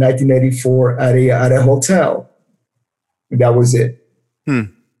 1984, at a hotel. That was it.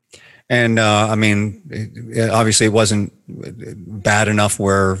 And I mean, obviously it wasn't bad enough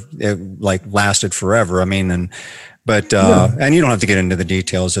where it lasted forever. I mean, and you don't have to get into the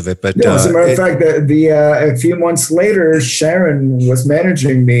details of it, but no, as a matter of fact, a few months later, Sharon was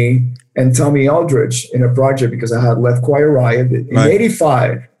managing me and Tommy Aldridge in a project because I had left Quiet Riot in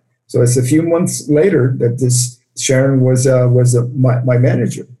 '85. So it's a few months later that Sharon was my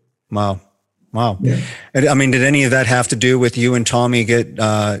manager. Wow. Yeah. And, I mean, did any of that have to do with you and Tommy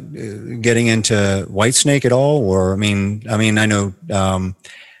getting into Whitesnake at all? Or I mean, I know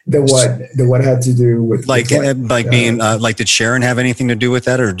the what had to do with did Sharon have anything to do with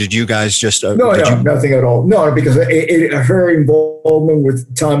that, or did you guys just nothing at all? No, because her involvement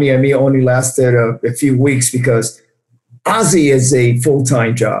with Tommy and me only lasted a few weeks because Ozzy is a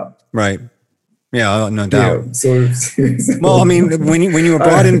full-time job. Right. Yeah, no doubt. Yeah, well, I mean, when you were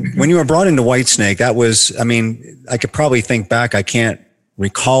brought into Whitesnake, that was, I mean, I could probably think back. I can't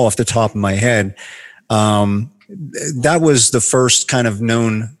recall off the top of my head. That was the first kind of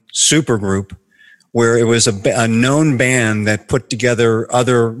known supergroup where it was a known band that put together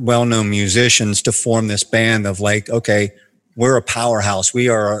other well-known musicians to form this band of okay, we're a powerhouse. We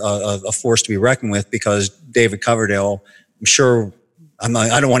are a force to be reckoned with because David Coverdale, I'm sure.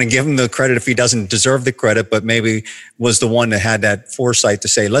 I don't want to give him the credit if he doesn't deserve the credit, but maybe was the one that had that foresight to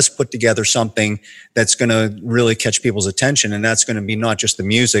say, let's put together something that's going to really catch people's attention. And that's going to be not just the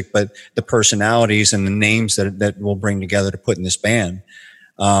music, but the personalities and the names that we'll bring together to put in this band.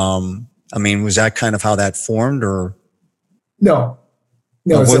 I mean, was that kind of how that formed, or? No,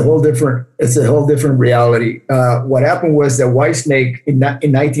 it's a whole different reality. What happened was that Whitesnake in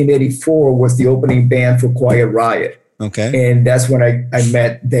 1984 was the opening band for Quiet Riot. Okay. And that's when I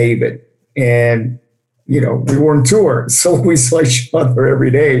met David. And, we were on tour, so we saw each other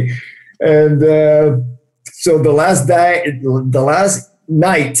every day. And so the last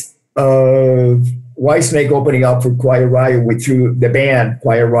night of Whitesnake opening up for Quiet Riot, we threw the band,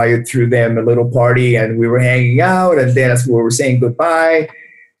 Quiet Riot, threw them a little party, and we were hanging out. And then as we were saying goodbye,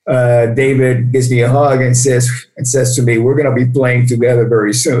 David gives me a hug and says to me, we're going to be playing together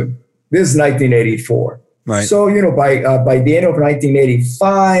very soon. This is 1984. Right. So, by the end of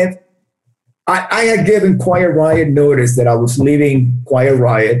 1985, I had given Quiet Riot notice that I was leaving Quiet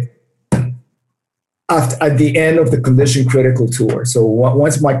Riot at the end of the Condition Critical tour. So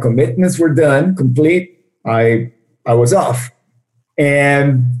once my commitments were done, complete, I was off.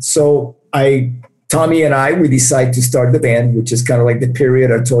 And so Tommy and I, we decided to start the band, which is kind of like the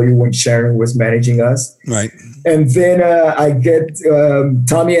period I told you when Sharon was managing us. Right. And then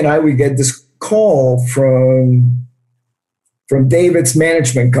Tommy and I, we get this call from David's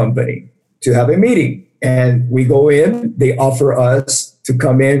management company to have a meeting. And we go in, they offer us to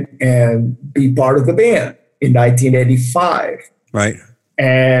come in and be part of the band in 1985. Right.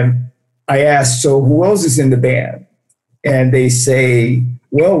 And I asked, so who else is in the band? And they say,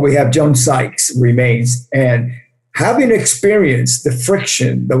 well, we have John Sykes remains. And having experienced the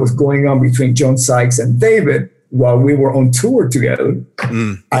friction that was going on between John Sykes and David while we were on tour together,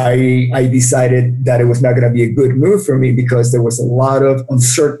 I decided that it was not going to be a good move for me because there was a lot of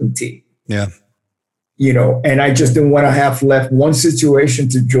uncertainty. Yeah. You know, and I just didn't want to have left one situation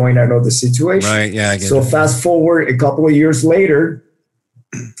to join another situation. Right. Yeah. I get So it. fast forward a couple of years later,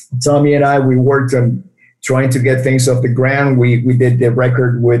 Tommy and I, we worked on trying to get things off the ground. We did the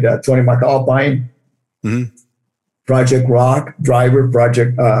record with Tony McAlpine, Project Rock,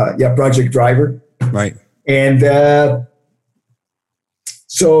 Project Driver. Right. And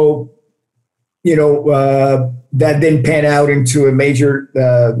so, you know, that didn't pan out into a major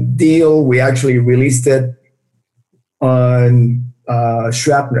deal. We actually released it on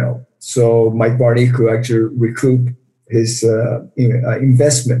Shrapnel. So Mike Varney could actually recoup his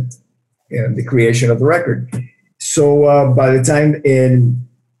investment in the creation of the record. So by the time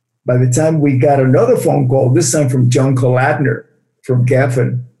we got another phone call, this time from John Colladner from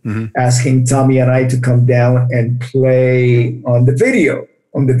Geffen, asking Tommy and I to come down and play on the video,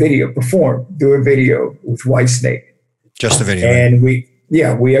 perform, do a video with Whitesnake. Just a video. And we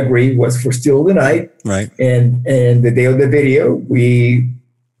agreed was for Still the Night. Right. And the day of the video,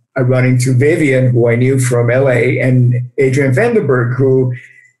 I run into Vivian, who I knew from LA, and Adrian Vandenberg, who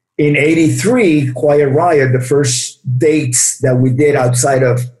in 83, Quiet Riot, the first dates that we did outside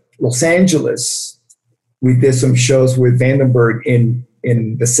of Los Angeles, we did some shows with Vandenberg in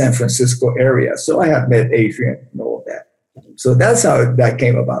the San Francisco area. So I have met Adrian and all of that. So that's how that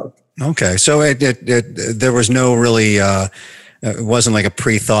came about. Okay. So there was no really, it wasn't like a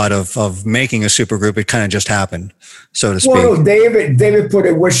pre-thought of making a supergroup. It kind of just happened, so to speak. Well, no, David put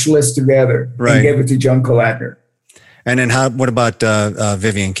a wish list together and gave it to John Colladner. And then what about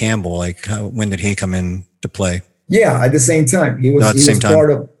Vivian Campbell? Like when did he come in to play? Yeah, at the same time. He was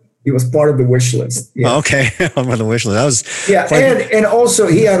part of the wish list. Yeah. Oh, okay. On the wish list. That was and also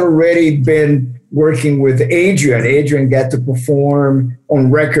he had already been working with Adrian. Adrian got to perform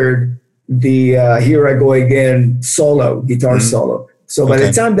on record the Here I Go Again solo, guitar solo. So by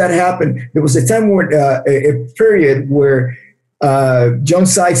the time that happened, there was a time where a period where John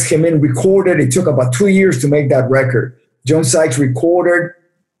Sykes came in, recorded. It took about 2 years to make that record. John Sykes recorded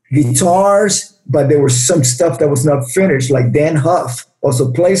guitars, but there was some stuff that was not finished, like Dan Huff also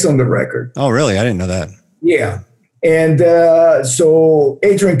plays on the record. Oh, really? I didn't know that. Yeah. And so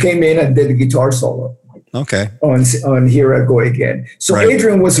Adrian came in and did the guitar solo. Okay. On Here I Go Again. So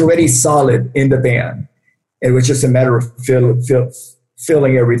Adrian was already solid in the band. It was just a matter of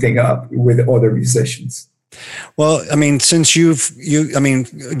filling everything up with other musicians. Well, I mean, since joining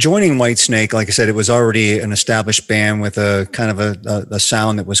Whitesnake, like I said, it was already an established band with a kind of a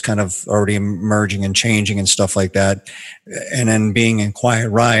sound that was kind of already emerging and changing and stuff like that. And then being in Quiet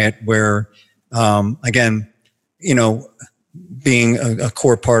Riot, where, again, you know, being a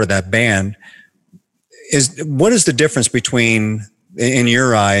core part of that band, what is the difference between, in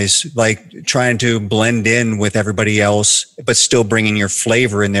your eyes, like trying to blend in with everybody else, but still bringing your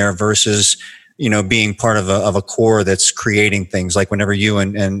flavor in there versus, you know, being part of a core that's creating things? Like whenever you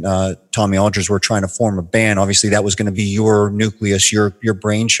and Tommy Aldridge were trying to form a band, obviously that was going to be your nucleus, your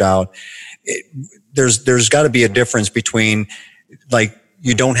brainchild. There's got to be a difference between, like,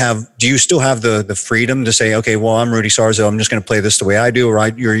 do you still have the freedom to say, okay, well, I'm Rudy Sarzo, I'm just going to play this the way I do, or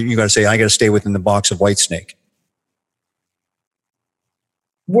you got to say, I got to stay within the box of Whitesnake?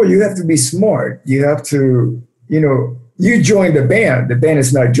 Well, you have to be smart. You have to, you know, you join the band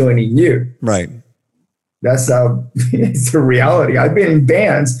is not joining you. Right. That's how it's the reality. I've been in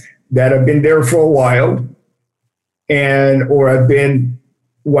bands that have been there for a while, or I've been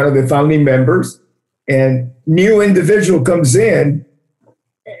one of the founding members, and new individual comes in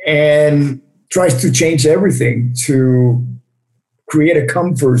and tries to change everything to create a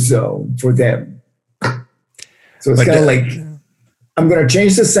comfort zone for them. So it's kind of like, I'm going to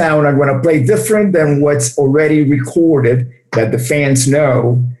change the sound. I'm going to play different than what's already recorded that the fans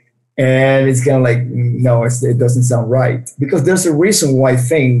know. And it's kind of like, no, it doesn't sound right. Because there's a reason why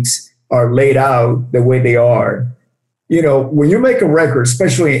things are laid out the way they are. You know, when you make a record,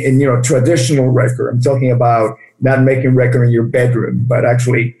 especially in, you know, traditional record, I'm talking about not making record in your bedroom, but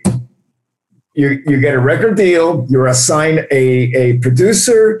actually you get a record deal, you're assigned a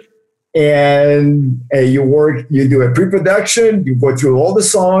producer, and you do a pre-production, you go through all the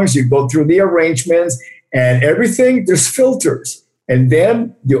songs, you go through the arrangements and everything. There's filters. And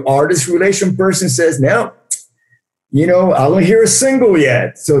then the artist relation person says, no, I don't hear a single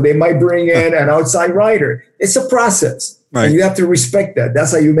yet. So they might bring in an outside writer. It's a process. Right. And you have to respect that.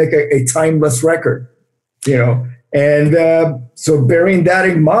 That's how you make a timeless record, And so bearing that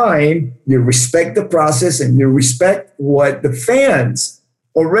in mind, you respect the process and you respect what the fans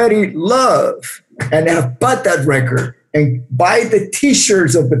already love and have bought that record and buy the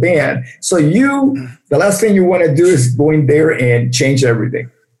T-shirts of the band. So the last thing you want to do is go in there and change everything.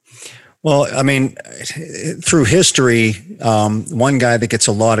 Well, I mean, through history, one guy that gets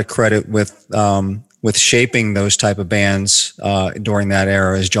a lot of credit with shaping those type of bands during that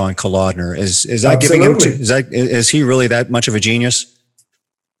era is John Kalodner. Is that giving him? Is he really that much of a genius?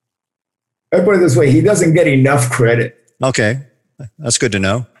 I put it this way: he doesn't get enough credit. Okay, that's good to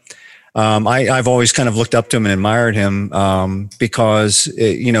know. I've always kind of looked up to him and admired him because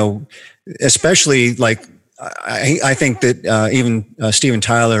especially like. I think that even Steven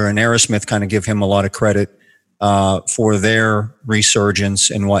Tyler and Aerosmith kind of give him a lot of credit for their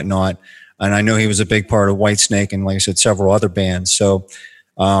resurgence and whatnot. And I know he was a big part of Whitesnake and, like I said, several other bands. So,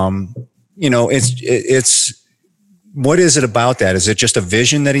 it's what is it about that? Is it just a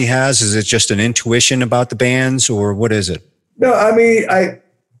vision that he has? Is it just an intuition about the bands, or what is it? No, I mean, I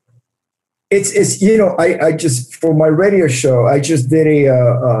just for my radio show, I just did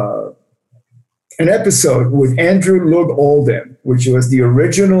an episode with Andrew Loog Oldham, which was the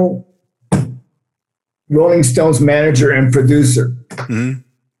original Rolling Stones manager and producer. Mm-hmm.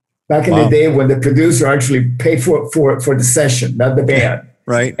 Back in the day when the producer actually paid for the session, not the band.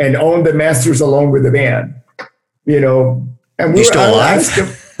 Right. And owned the masters along with the band. And he's still alive?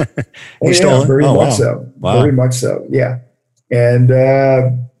 Very much so. Wow. Very much so, yeah. And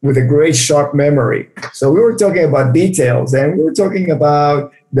with a great sharp memory. So we were talking about details, and we were talking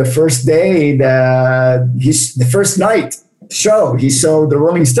about the first day the first night show, he saw the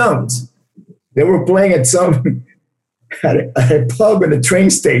Rolling Stones. They were playing at a pub in a train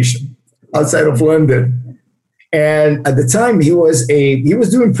station outside of London. And at the time he was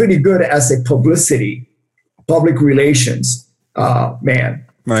doing pretty good as a public relations man.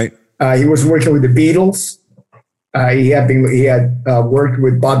 Right. He was working with the Beatles. He had worked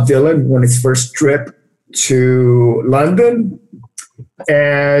with Bob Dylan on his first trip to London.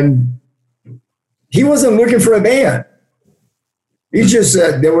 And he wasn't looking for a band. He just,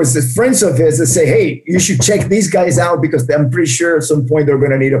 there was the friends of his that say, hey, you should check these guys out because I'm pretty sure at some point they're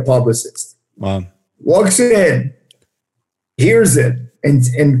going to need a publicist. Wow. Walks in, hears it, and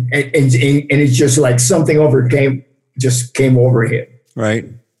it's just like something came over him. Right.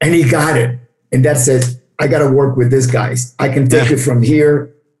 And he got it. And that says, I got to work with these guys. I can take it from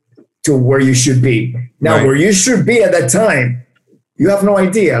here to where you should be. Now, where you should be at that time, you have no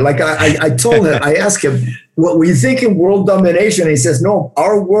idea. Like I told him, I asked him, what were you thinking world domination? And he says, no,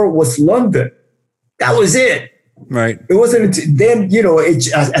 our world was London. That was it. Right. It wasn't then,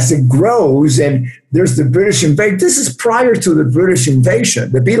 as it grows and there's the British invasion. This is prior to the British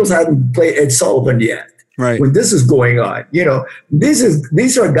invasion. The Beatles hadn't played Ed Sullivan yet. Right. When this is going on,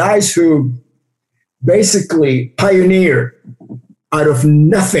 these are guys who basically pioneered out of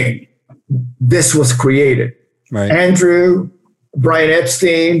nothing. This was created. Right. Andrew, Brian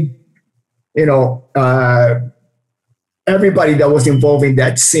Epstein, everybody that was involved in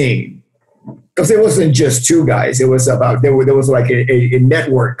that scene, because it wasn't just two guys. It was there was like a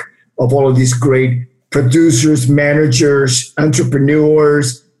network of all of these great producers, managers,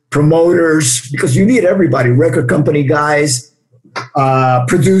 entrepreneurs, promoters, because you need everybody, record company guys,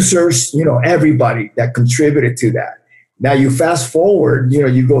 producers, everybody that contributed to that. Now you fast forward,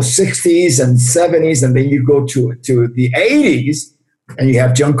 you go 60s and 70s, and then you go to the 80s, and you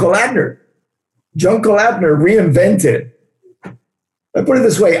have John Kalodner. John Kalodner reinvented. I put it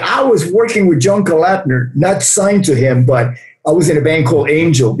this way: I was working with John Kalodner, not signed to him, but I was in a band called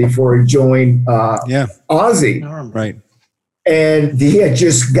Angel before he joined Ozzy. Right. And he had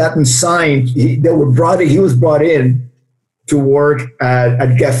just gotten signed. He was brought in to work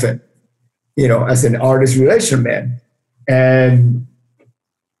at Geffen, as an artist relation man. And,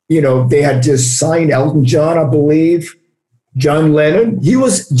 they had just signed Elton John, I believe, John Lennon. He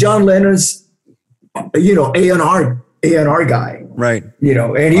was John Lennon's, A&R guy. Right.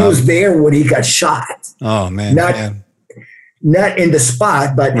 And he was there when he got shot. Oh, man. Not in the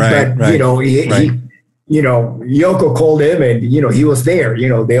spot, but Right. Yoko called him and, he was there.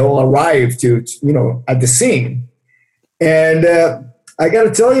 They all arrived to at the scene. And I got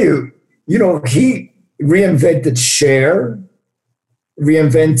to tell you, he reinvented Cher,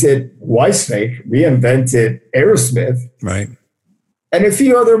 reinvented Whitesnake, reinvented Aerosmith. Right. And a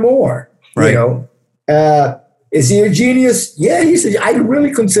few other more, Right. Is he a genius? Yeah, I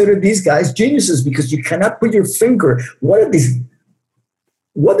really consider these guys geniuses because you cannot put your finger. What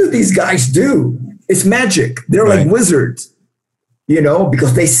do these guys do? It's magic. They're like wizards,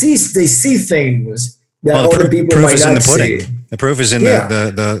 because they see things that other people might not see. The proof is in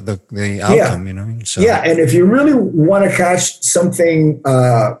the outcome, So yeah, and if you really want to catch something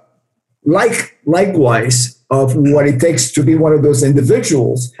likewise of what it takes to be one of those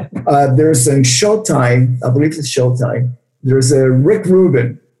individuals, there's a Showtime, I believe it's Showtime. There's a Rick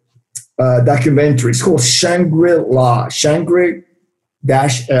Rubin documentary. It's called Shangri-La, Shangri-LA,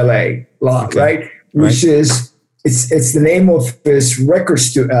 right? Which is it's the name of his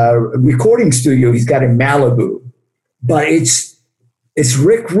recording studio he's got in Malibu, but it's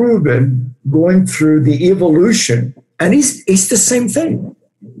Rick Rubin going through the evolution, and he's the same thing.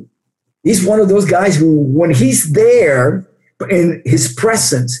 He's one of those guys who, when he's there in his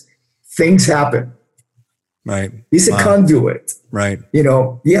presence, things happen. Right. He's a conduit. Right.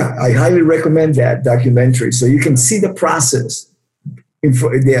 I highly recommend that documentary so you can see the process in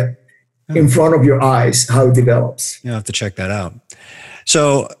front of your eyes, how it develops. You'll have to check that out.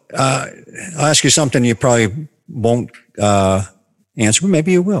 So I'll ask you something you probably won't answer, but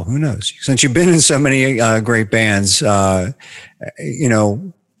maybe you will. Who knows? Since you've been in so many great bands,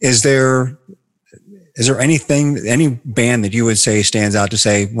 is there any band that you would say stands out to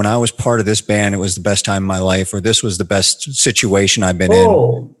say, when I was part of this band, it was the best time of my life, or this was the best situation I've been in?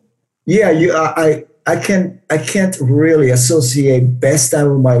 Oh, yeah. I can't really associate best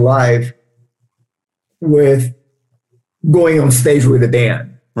time of my life with going on stage with a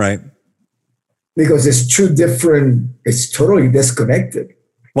band. Right. Because it's totally disconnected.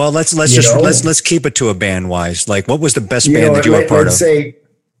 Well, let's keep it to a band wise. Like, what was the best band that you were part of? Say,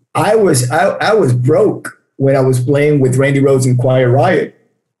 I was broke when I was playing with Randy Rhoads and Quiet Riot,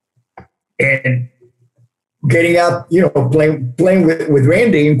 and getting out, playing with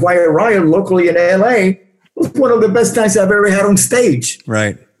Randy and Quiet Riot locally in LA was one of the best times I've ever had on stage.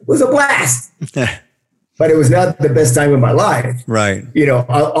 Right. It was a blast, but it was not the best time of my life. Right.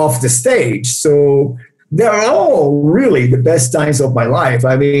 Off the stage. So they're all really the best times of my life.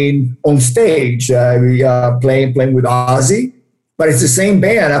 I mean, on stage, playing with Ozzy. But it's the same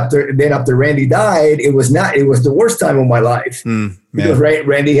band after Randy died. It was the worst time of my life because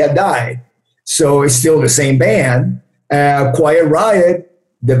Randy had died. So it's still the same band. Quiet Riot,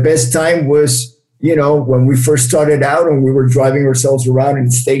 the best time was, when we first started out and we were driving ourselves around in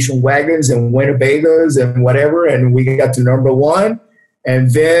station wagons and Winnebagos and whatever. And we got to number one.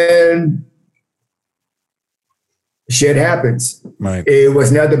 And then shit happens. Right. It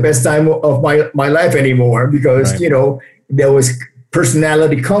was not the best time of my life anymore because, there was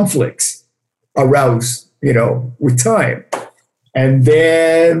personality conflicts aroused, with time. And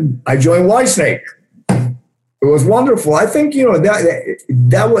then I joined Whitesnake. It was wonderful. I think,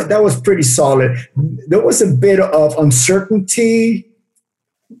 that was pretty solid. There was a bit of uncertainty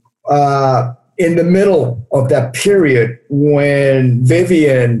in the middle of that period when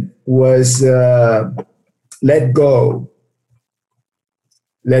Vivian was let go.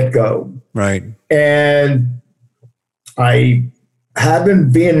 Right. And I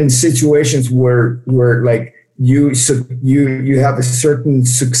haven't been in situations where like you have a certain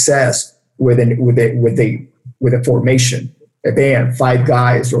success with a formation, a band, 5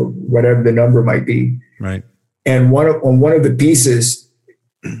 guys or whatever the number might be. Right. And on one of the pieces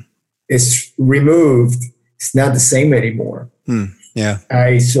is removed. It's not the same anymore. Yeah.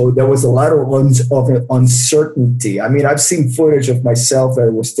 So there was a lot of uncertainty. I mean, I've seen footage of myself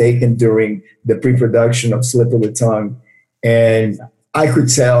that was taken during the pre-production of Slip of the Tongue. And I could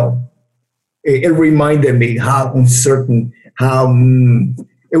tell it reminded me how uncertain, how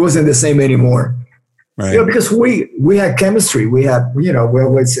it wasn't the same anymore. Right. Because we had chemistry. We had,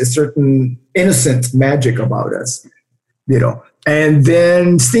 it's a certain innocent magic about us, And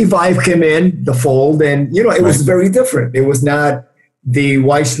then Steve Vai came in the fold and, it was very different. It was not the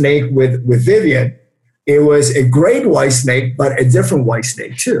Whitesnake with Vivian. It was a great Whitesnake, but a different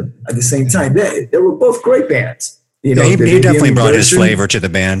Whitesnake too at the same time. They were both great bands. He definitely brought his flavor to the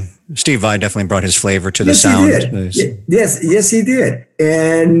band. Steve Vai definitely brought his flavor to the sound. Yes, he did.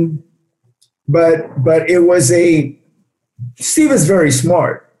 And but it was Steve is very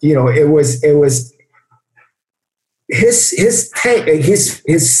smart. It was his take,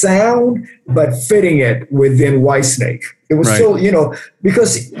 his sound, but fitting it within Whitesnake. It was still,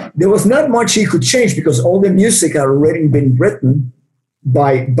 because there was not much he could change because all the music had already been written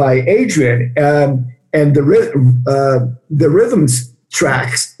by Adrian. And the rhythms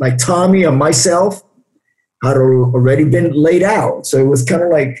tracks, like Tommy and myself, had already been laid out. So it was kind of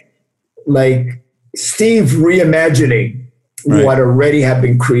like Steve reimagining what already had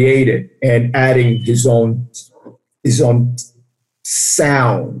been created and adding his own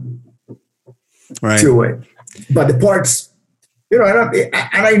sound to it. But the parts,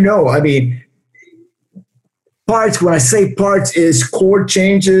 I know, I mean, parts, when I say parts, is chord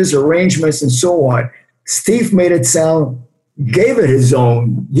changes, arrangements, and so on. Steve made it sound, gave it his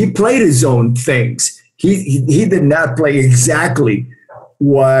own, he played his own things. He did not play exactly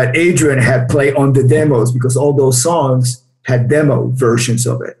what Adrian had played on the demos, because all those songs had demo versions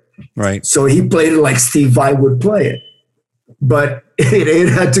of it. Right. So he played it like Steve Vai would play it. But it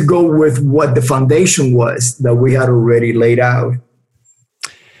had to go with what the foundation was that we had already laid out.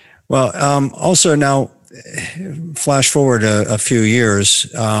 Well, also now, flash forward a few years,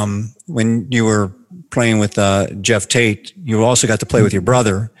 when you were playing with Jeff Tate, you also got to play with your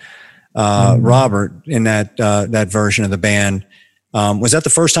brother, Robert, in that version of the band. Was that the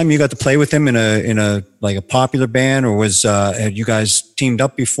first time you got to play with him in a like a popular band, or had you guys teamed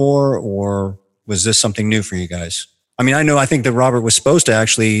up before, or was this something new for you guys? I mean, I think that Robert was supposed to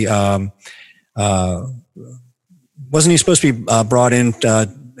actually, wasn't he supposed to be brought in to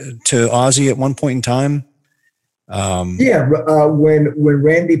Ozzy at one point in time? When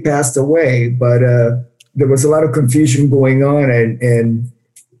Randy passed away, but there was a lot of confusion going on, and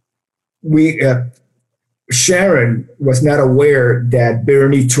we. Sharon was not aware that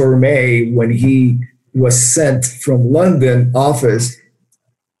Bernie Torme, when he was sent from London office,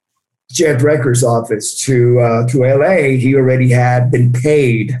 Jet Records office to LA, he already had been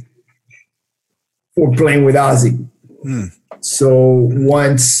paid for playing with Ozzy. So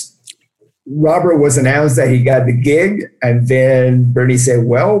once Robert was announced that he got the gig, and then Bernie said,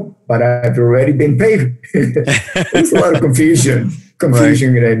 well, but I've already been paid. There's a lot of confusion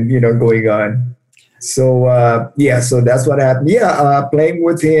and going on. So so that's what happened. Playing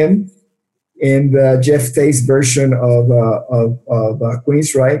with him in the Jeff Tate's version of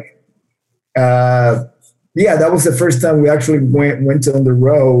Queensryche. That was the first time we actually went on the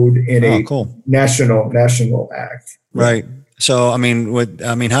road in a national act. Right. So I mean,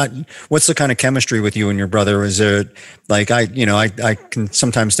 what's the kind of chemistry with you and your brother? Is there like I can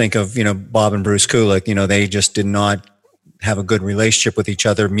sometimes think of Bob and Bruce Kulick. They just did not have a good relationship with each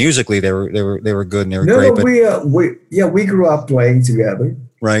other. Musically, they were good and they were great. But we grew up playing together.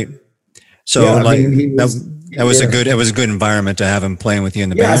 Right. So that was a good environment to have him playing with you in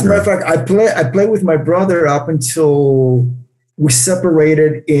the band. As a matter of fact, I played with my brother up until we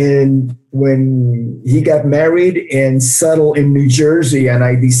separated when he got married and settled in New Jersey, and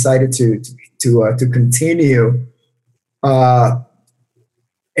I decided to continue.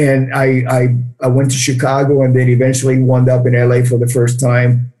 And I went to Chicago and then eventually wound up in LA for the first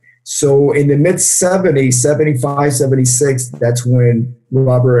time. So in the mid 70s, 75, 76, that's when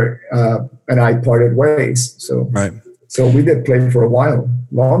Robert and I parted ways. So we did play for a while,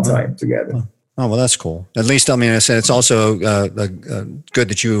 long time together. Oh, well, that's cool. At least, I said it's also good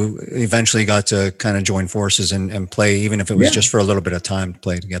that you eventually got to kind of join forces and play, even if it was just for a little bit of time to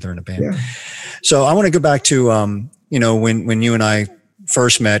play together in a band. Yeah. So I want to go back to, when you and I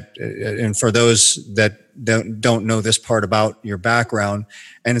first met, and for those that don't know this part about your background,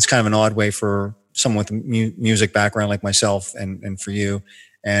 and it's kind of an odd way for someone with a music background like myself and for you,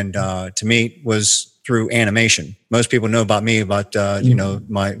 and to meet was through animation. Most people know about me with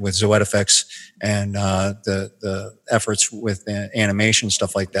Zoetifex and the efforts with animation,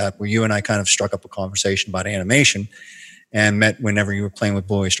 stuff like that, where you and I kind of struck up a conversation about animation and met whenever you were playing with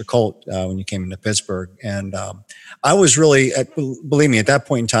Blue Oyster Cult when you came into Pittsburgh. And I was really, believe me, at that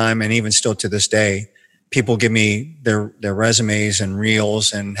point in time, and even still to this day, people give me their resumes and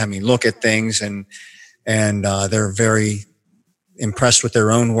reels and have me look at things, and they're very impressed with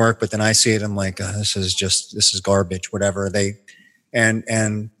their own work. But then I see it, I'm like, this is garbage, whatever. And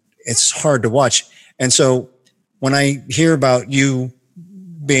it's hard to watch. And so when I hear about you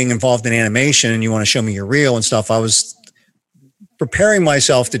being involved in animation and you want to show me your reel and stuff, I was preparing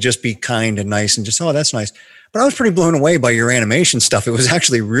myself to just be kind and nice and just, oh, that's nice. But I was pretty blown away by your animation stuff. It was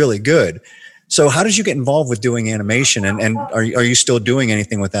actually really good. So how did you get involved with doing animation? And are you still doing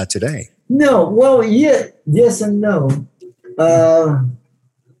anything with that today? No. Well, yes and no.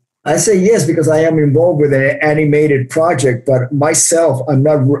 I say yes because I am involved with an animated project, but myself, I'm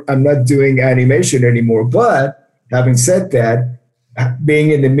not doing animation anymore. But having said that,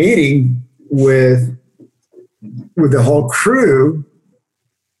 being in the meeting with the whole crew,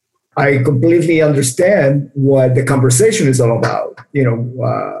 I completely understand what the conversation is all about.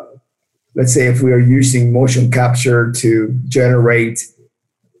 Let's say if we are using motion capture to generate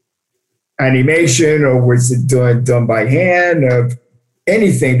animation, or was it done by hand?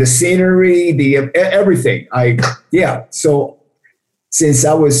 anything, the scenery, everything. So since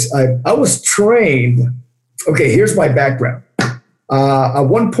I was trained. Okay, here's my background. At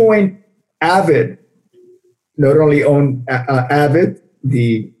one point, Avid not only owned Avid,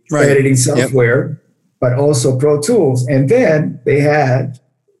 the editing software, but also Pro Tools. And then they had,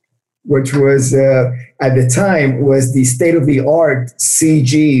 which was at the time was the state-of-the-art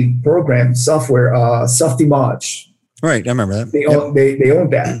CG program software, Softimage. Right, I remember that. They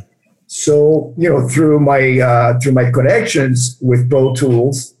owned that. So through my connections with Pro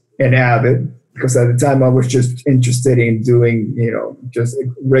Tools and Avid, because at the time I was just interested in doing just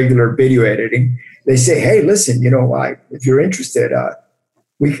regular video editing. They say, hey, listen, if you're interested,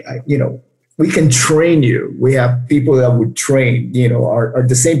 we can train you. We have people that would train, are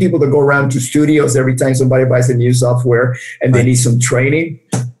the same people that go around to studios every time somebody buys a new software and they need some training.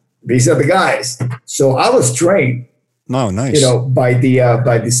 These are the guys. So I was trained. Oh, nice. By the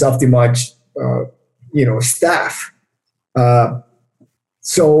Softimage, staff.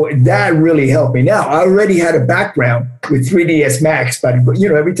 So that really helped me. Now, I already had a background with 3ds Max, but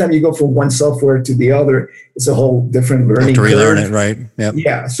every time you go from one software to the other, it's a whole different learning curve. You have to relearn it, right? Yep.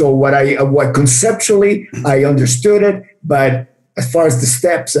 Yeah. So what conceptually I understood it, but as far as the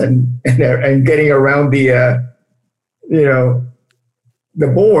steps and getting around the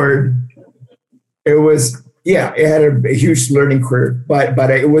board, it was it had a huge learning curve.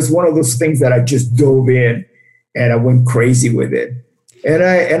 But it was one of those things that I just dove in and I went crazy with it. And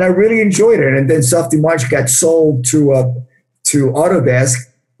I really enjoyed it. And then Softimage got sold to Autodesk,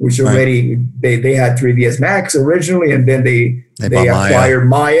 which already they had 3ds Max originally, and then they acquired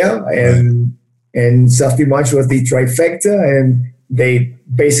Maya, and Softimage was the trifecta, and they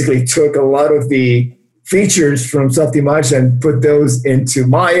basically took a lot of the features from Softimage and put those into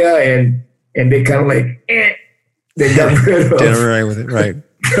Maya, and they kind of they got rid of did it right with it, right.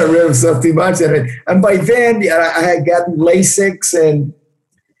 Got rid of Softimage, and by then I had gotten LASIK, and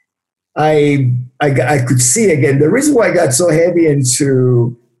I could see again. The reason why I got so heavy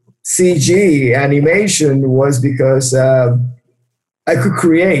into CG animation was because I could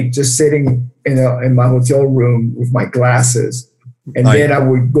create just sitting in my hotel room with my glasses, and then I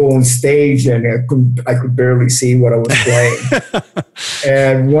would go on stage and I could barely see what I was playing.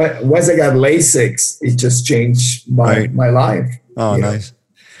 And once I got LASIK, it just changed my life. Oh, nice.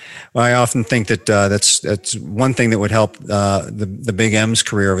 Well, I often think that that's one thing that would help the Big M's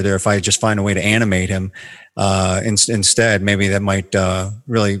career over there. If I just find a way to animate him instead, maybe that might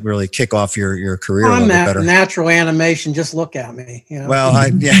really kick off your career a little bit better. Natural animation. Just look at me. Well, I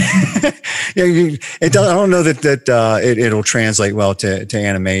don't know that it'll translate well to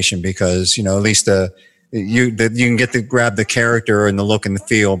animation, because at least you can grab the character and the look and the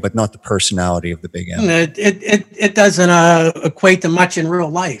feel, but not the personality of the Big M. It doesn't equate to much in real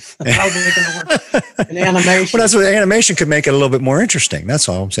life. How's it going to work in animation? Well, that's what animation could make it a little bit more interesting. That's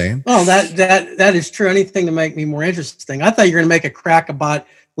all I'm saying. Oh, that is true. Anything to make me more interesting. I thought you were going to make a crack about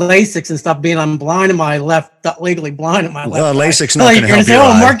LASIK and stuff, being I'm blind in my left, legally blind in my left. Well, LASIK's not going to help you.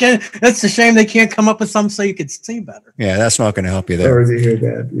 Mark, that's a shame they can't come up with something so you could see better. Yeah, that's not going to help you there. Sorry to hear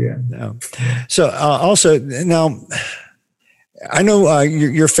that. Yeah. No. So also now, I know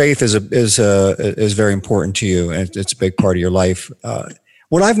your faith is very important to you, and it's a big part of your life.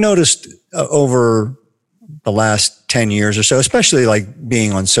 What I've noticed over the last 10 years or so, especially like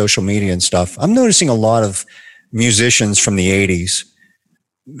being on social media and stuff, I'm noticing a lot of musicians from the 80s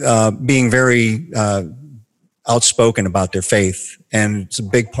being very outspoken about their faith, and it's a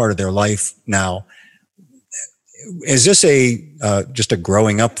big part of their life now. Is this just a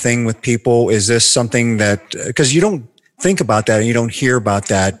growing up thing with people? Is this something that, because you don't think about that and you don't hear about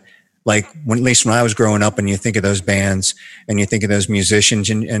that, like at least when I was growing up, and you think of those bands and you think of those musicians,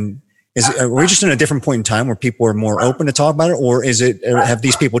 and are we just in a different point in time where people are more open to talk about it, or have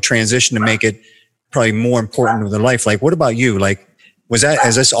these people transitioned to make it probably more important to their life? Like, what about you? Like,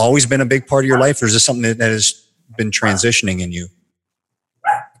 has this always been a big part of your life, or is this something that has been transitioning in you?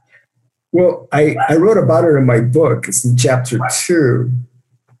 Well, I wrote about it in my book. It's in chapter 2.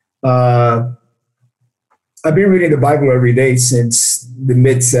 I've been reading the Bible every day since the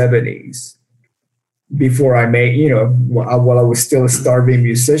mid-70s, before I made, while I was still a starving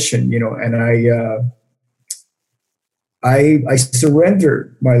musician, and I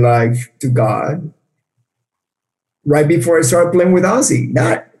surrendered my life to God right before I started playing with Ozzy,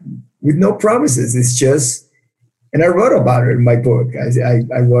 not with no promises. It's just, and I wrote about it in my book.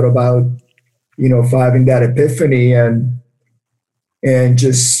 I wrote about, having that epiphany and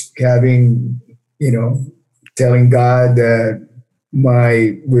just having, telling God that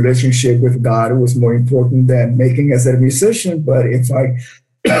my relationship with God was more important than making as a musician. But if I,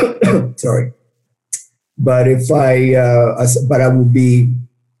 sorry, but if I, but I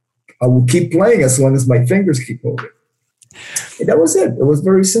will keep playing as long as my fingers keep moving. And that was it. It was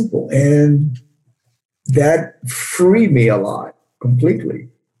very simple. And that freed me a lot completely.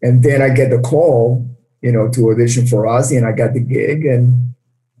 And then I get the call, to audition for Ozzy, and I got the gig.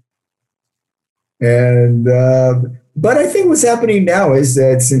 But I think what's happening now is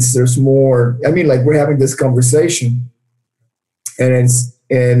that since there's more, like we're having this conversation, and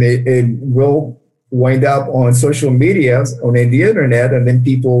it will wind up on social media, on the internet, and then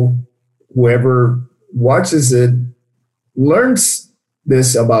people, whoever watches it, learns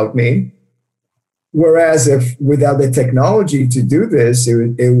this about me. Whereas if without the technology to do this,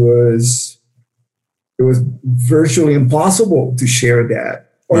 it was virtually impossible to share that.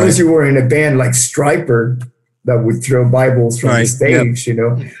 Unless you were in a band like Stryper that would throw Bibles from the stage,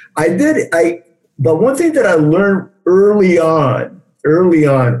 But one thing that I learned early on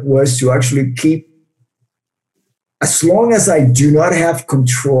was to actually keep, as long as I do not have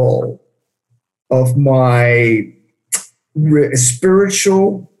control of my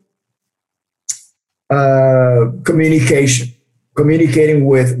spiritual communicating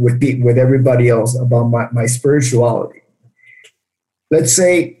with everybody else about my spirituality. Let's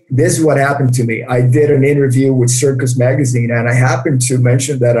say this is what happened to me. I did an interview with Circus Magazine, and I happened to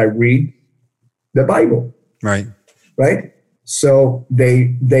mention that I read the Bible. Right. So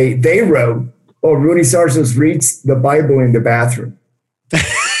they wrote, "Oh, Rudy Sarzo reads the Bible in the bathroom."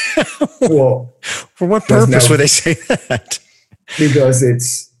 Well, for what purpose would they say that? Because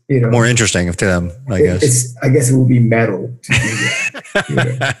it's more interesting to them, I guess. I guess it would be metal to do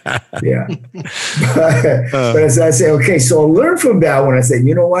that. Yeah. But as I say, okay, so I'll learn from that when I say,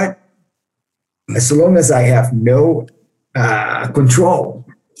 you know what? As long as I have no control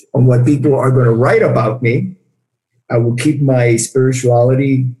on what people are going to write about me, I will keep my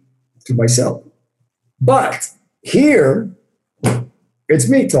spirituality to myself. But here, it's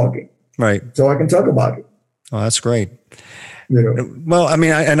me talking. Right. So I can talk about it. Oh, that's great. Well,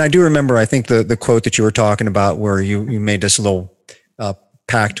 I do remember, I think the quote that you were talking about where you made this little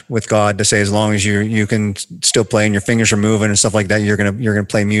pact with God to say, as long as you can still play and your fingers are moving and stuff like that, you're gonna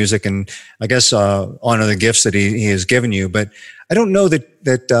play music, and I guess honor the gifts that he has given you. But I don't know that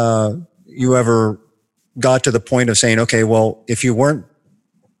you ever got to the point of saying, okay, well, if you weren't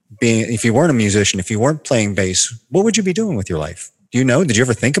a musician, if you weren't playing bass, what would you be doing with your life? Do you know? Did you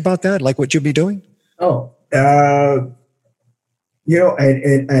ever think about that? Like what you'd be doing? Oh,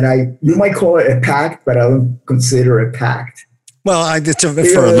 you might call it a pact, but I don't consider it a pact. Well, it's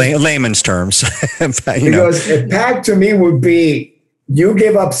for layman's terms. Because a pact to me would be you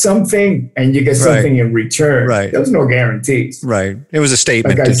give up something and you get something in return. Right. There's no guarantees. Right. It was a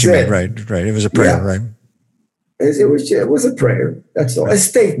statement that you made. Right. It was a prayer. Right. It was a prayer. That's all. Right. A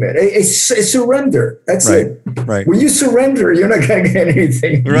statement. A surrender. That's it. Right. When you surrender, you're not going to get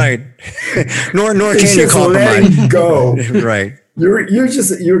anything. Right. nor can you compromise. Letting go. Right.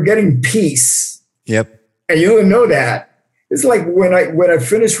 You're getting peace. Yep. And you don't know that. It's like when I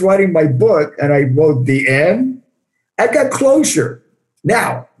finished writing my book and I wrote the end, I got closure.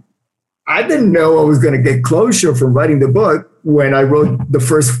 Now, I didn't know I was going to get closure from writing the book when I wrote the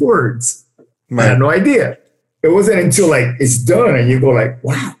first words. Right. I had no idea. It wasn't until it's done and you go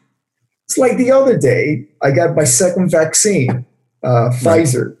wow. It's like the other day, I got my second vaccine,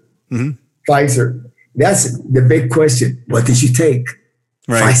 Pfizer. Mm-hmm. Pfizer. That's the big question. What did you take?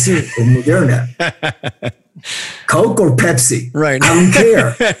 Right. Pfizer or Moderna? Coke or Pepsi? Right. I don't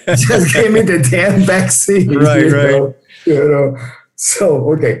care. Just give me the damn vaccine. Right.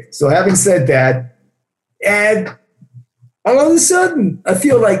 So, okay. So having said that, and all of a sudden, I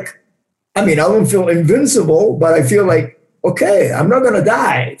feel like, I don't feel invincible, but I feel like, okay, I'm not going to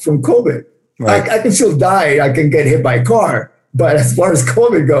die from COVID. Right. I can still die. I can get hit by a car. But as far as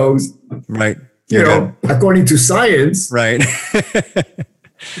COVID goes, right. According to science, right.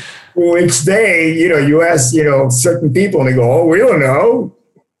 which you ask, certain people and they go, oh, we don't know.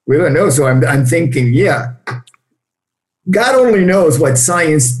 So I'm thinking, yeah, God only knows what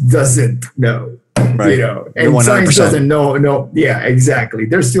science doesn't know. Right. And science doesn't know. No, yeah, exactly.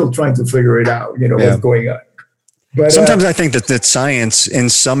 They're still trying to figure it out, what's going on. But sometimes I think that science in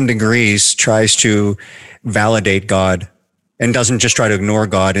some degrees tries to validate God and doesn't just try to ignore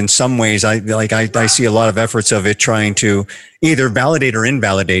God. In some ways, I see a lot of efforts of it trying to either validate or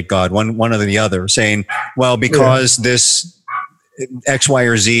invalidate God, one or the other, saying, well, because this X, Y,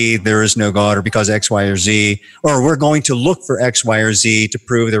 or Z, there is no God, or because X, Y, or Z, or we're going to look for X, Y, or Z to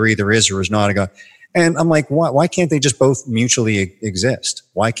prove there either is or is not a God. And I'm like, why can't they just both mutually exist?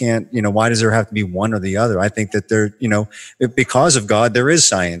 Why can't, why does there have to be one or the other? I think that because of God, there is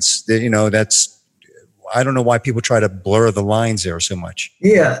science. I don't know why people try to blur the lines there so much.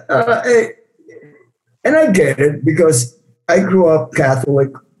 Yeah. And I get it, because I grew up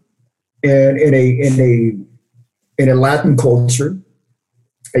Catholic and in a Latin culture.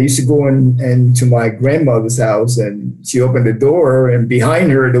 I used to go into my grandmother's house, and she opened the door, and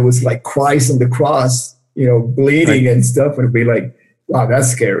behind her there was like Christ on the cross, bleeding and stuff, and it'd be like, wow, that's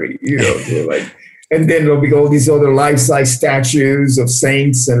scary, like. And then there'll be all these other life-size statues of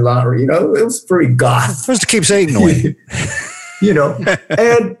saints and it was pretty goth. Supposed to keep Satan away.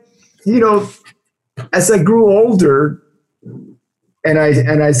 And as I grew older, and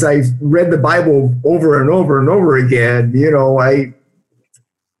as I read the Bible over and over and over again, I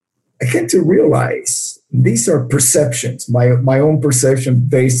came to realize these are perceptions, my own perception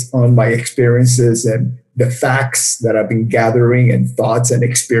based on my experiences and the facts that I've been gathering and thoughts and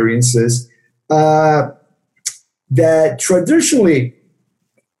experiences. That traditionally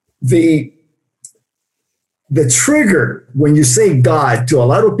the trigger when you say God to a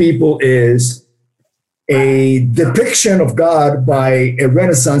lot of people is a depiction of God by a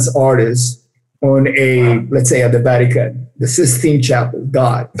Renaissance artist on let's say at the Vatican, the Sistine Chapel.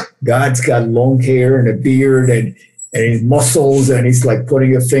 God's got long hair and a beard and his muscles, and he's like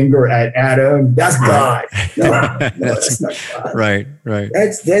putting a finger at Adam. That's God. No, that's not God. Right.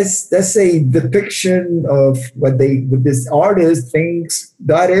 That's a depiction of what this artist thinks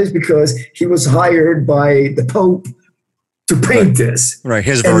God is, because he was hired by the Pope to paint this. Right,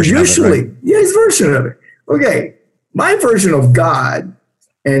 his version of it. Right? Yeah, his version of it. Okay, my version of God,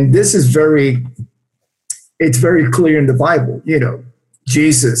 and this is it's very clear in the Bible.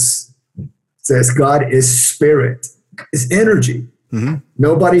 Jesus says God is spirit. It's energy. Mm-hmm.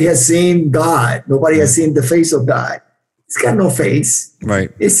 Nobody has seen God. Nobody has seen the face of God. It's got no face.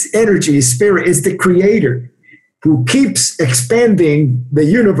 Right. It's energy, it's spirit. It's the creator who keeps expanding the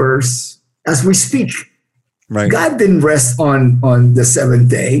universe as we speak. Right. God didn't rest on the seventh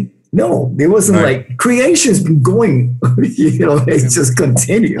day. No, it wasn't like creation's been going, it just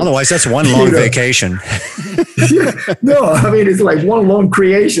continues. Otherwise, that's one long vacation. No, I mean, it's like one long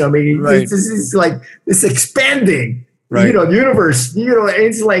creation. I mean, it's like it's expanding, the universe,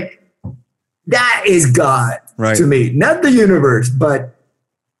 it's like that is God to me, not the universe, but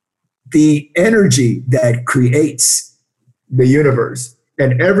the energy that creates the universe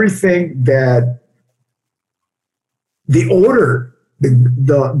and everything that the order.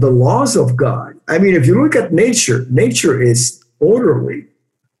 The laws of God. I mean, if you look at nature is orderly.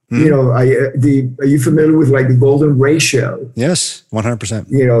 Mm. Are you familiar with like the golden ratio? Yes, 100%.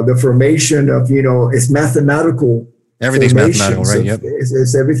 The formation of, it's mathematical. Everything's mathematical, right? Yep.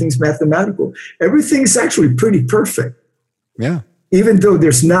 Everything's mathematical. Everything's actually pretty perfect. Yeah. Even though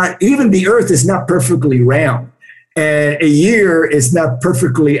even the earth is not perfectly round. And a year is not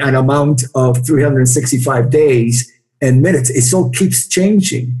perfectly an amount of 365 days and minutes. It all keeps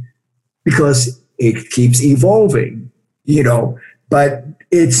changing because it keeps evolving, but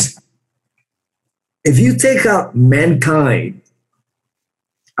if you take out mankind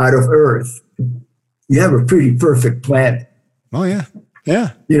out of Earth, you have a pretty perfect planet. Oh yeah.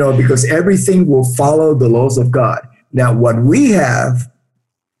 Yeah. Because everything will follow the laws of God. Now, what we have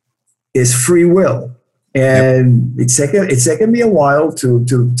is free will. And it's taken me a while to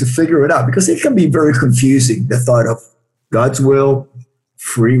figure it out, because it can be very confusing, the thought of God's will,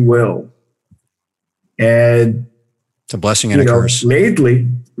 free will. And it's a blessing and a curse.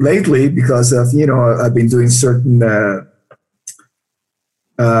 Lately, because of, I've been doing certain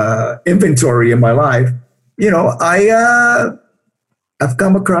inventory in my life, I've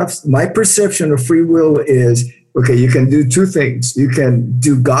come across my perception of free will is, okay, you can do two things. You can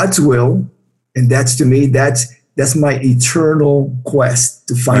do God's will, and that's, to me, that's my eternal quest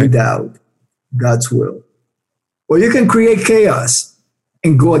to find out God's will. Or you can create chaos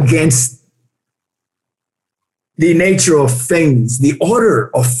and go against the nature of things, the order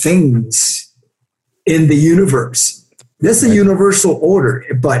of things in the universe. That's a universal order,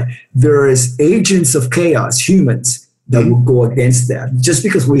 but there is agents of chaos, humans, that will go against that. Just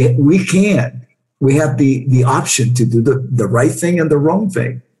because we have the option to do the right thing and the wrong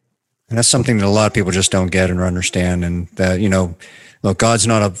thing. And that's something that a lot of people just don't get or understand. And that, look, God's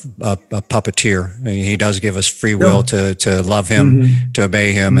not a puppeteer. I mean, he does give us free will to love him, to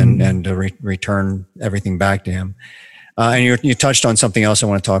obey him, and to return everything back to him. And you touched on something else I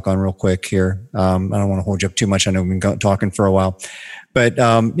want to talk on real quick here. I don't want to hold you up too much. I know we've been talking for a while, but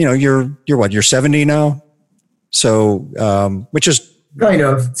you're what? You're 70 now, so which is Kind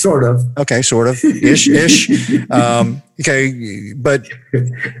of, sort of. Okay, sort of, ish. Okay, but,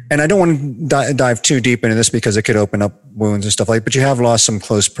 and I don't want to dive too deep into this because it could open up wounds and stuff like. But you have lost some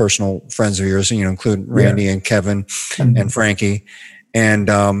close personal friends of yours, including Randy and Kevin and Frankie, and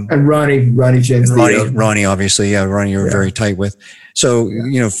Ronnie James, Ronnie, obviously, yeah, Ronnie, you're very tight with. So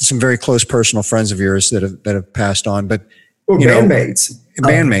some very close personal friends of yours that have passed on, but. Or bandmates.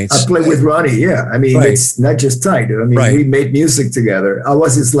 I played with Ronnie. Yeah, I mean, it's not just tight. I mean, we made music together. I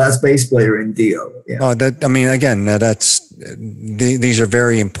was his last bass player in Dio. Yeah. Oh, again, these are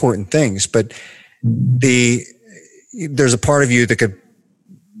very important things. But there's a part of you that could,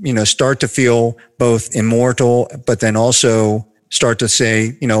 start to feel both immortal, but then also start to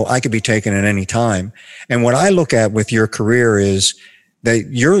say, I could be taken at any time. And what I look at with your career is that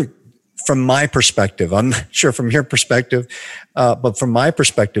from my perspective, I'm not sure from your perspective, but from my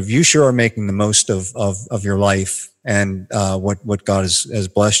perspective, you sure are making the most of your life and what God has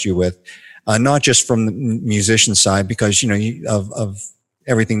blessed you with, not just from the musician side, because of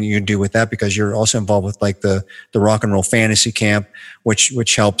everything that you do with that, because you're also involved with like the rock and roll fantasy camp,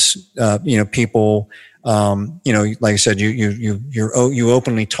 which helps people. Like I said, you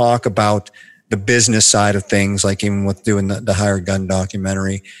openly talk about the business side of things, like even with doing the Hired Gun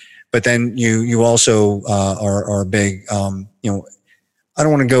documentary. But then you also are a big, I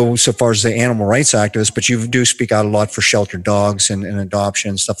don't want to go so far as the animal rights activist, but you do speak out a lot for sheltered dogs and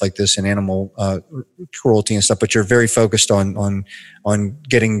adoption and stuff like this, and animal cruelty and stuff. But you're very focused on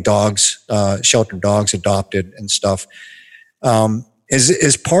getting dogs, sheltered dogs adopted and stuff.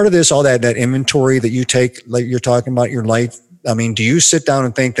 Is part of this all that inventory that you take, like you're talking about your life? I mean, do you sit down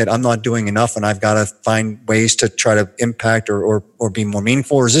and think that I'm not doing enough and I've got to find ways to try to impact or be more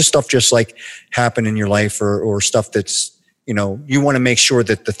meaningful? Or is this stuff just like happen in your life or stuff that's, you want to make sure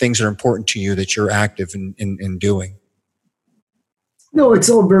that the things that are important to you, that you're active in doing? No, it's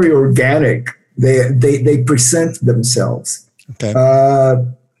all very organic. They present themselves. Okay.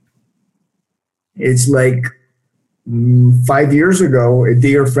 It's like 5 years ago, a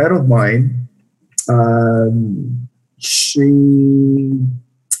dear friend of mine, she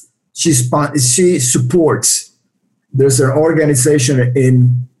supports. There's an organization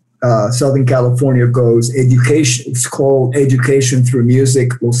in Southern California goes education. It's called Education Through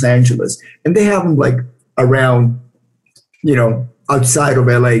Music Los Angeles, and they have them like around, outside of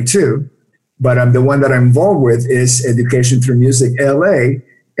LA too. But the one that I'm involved with is Education Through Music LA,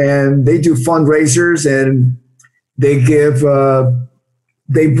 and they do fundraisers and they give.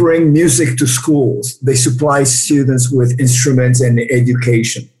 They bring music to schools. They supply students with instruments and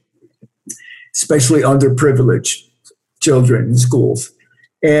education, especially underprivileged children in schools.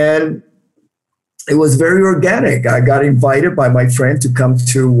 And it was very organic. I got invited by my friend to come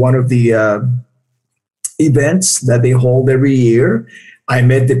to one of the events that they hold every year. I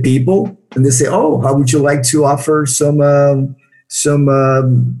met the people and they say, "Oh, how would you like to offer some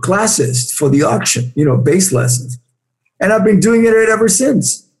classes for the auction, bass lessons?" And I've been doing it ever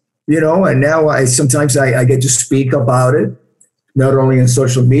since, and now I sometimes get to speak about it, not only on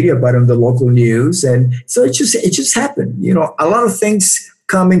social media, but on the local news. And so it just happened. A lot of things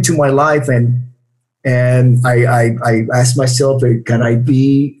come into my life and I ask myself, can I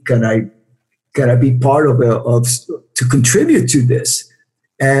be part of to contribute to this?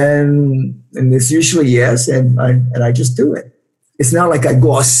 And it's usually yes. And I just do it. It's not like I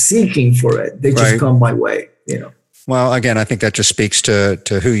go out seeking for it. They just come my way, Well, again, I think that just speaks to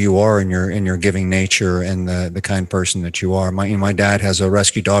who you are in your giving nature and the kind person that you are. My dad has a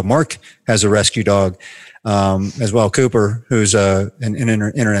rescue dog. Mark has a rescue dog as well. Cooper, who's an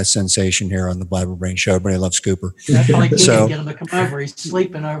internet sensation here on the Bible Brain Show. Everybody loves Cooper. That's why you can't get him to come over. He's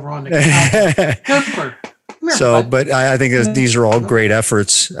sleeping over on the couch. Cooper. So, but I think that these are all great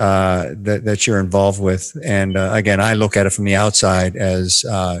efforts that you're involved with. And again, I look at it from the outside as,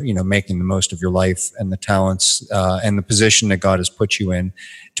 making the most of your life and the talents and the position that God has put you in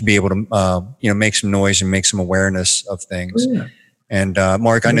to be able to, make some noise and make some awareness of things. Yeah. And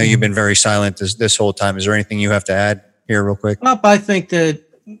Mark, I know you've been very silent this whole time. Is there anything you have to add here real quick? Well, I think that,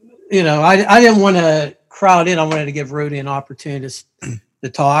 I didn't want to crowd in. I wanted to give Rudy an opportunity to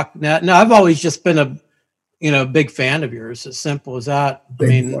talk. Now, I've always just been a big fan of yours. As simple as that.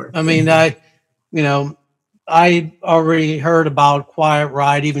 I already heard about Quiet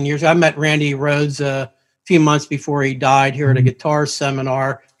Riot even years ago. I met Randy Rhoads a few months before he died here at a guitar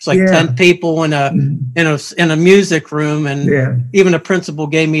seminar. It's like 10 people in a music room, and even the principal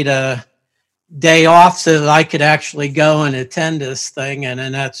gave me the day off so that I could actually go and attend this thing. And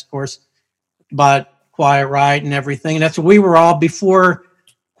then that's of course about Quiet Riot and everything. And that's what we were all before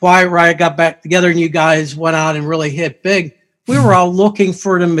Quiet Riot got back together and you guys went out and really hit big. we were all looking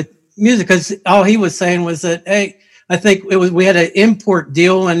for the music, because all he was saying was that, hey, I think we had an import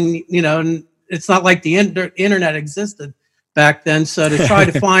deal, and and it's not like the internet existed back then. So to try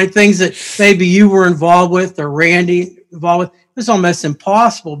to find things that maybe you were involved with or Randy involved with, it was almost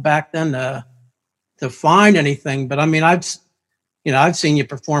impossible back then to find anything. But I mean, I've seen you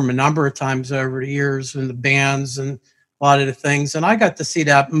perform a number of times over the years in the bands and a lot of the things. And I got to see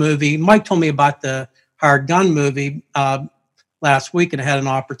that movie. Mike told me about the Hired Gun movie last week, and I had an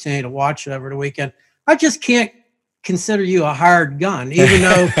opportunity to watch it over the weekend. I just can't consider you a hired gun, even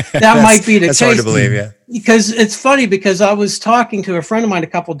though that might be the case. That's hard to believe, yeah. Because it's funny, because I was talking to a friend of mine a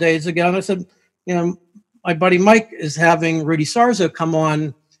couple of days ago, and I said, my buddy Mike is having Rudy Sarzo come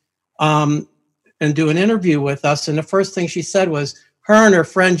on and do an interview with us. And the first thing she said was, her and her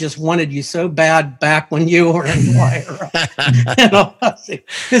friend just wanted you so bad back when you were in Wire.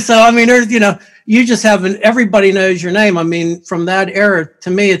 So, I mean, there's, you just haven't, everybody knows your name. I mean, from that era, to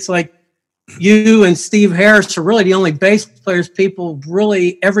me, it's like you and Steve Harris are really the only bass players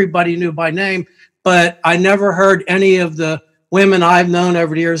everybody knew by name. But I never heard any of the women I've known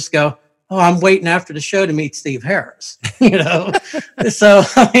over the years go, oh, I'm waiting after the show to meet Steve Harris, So,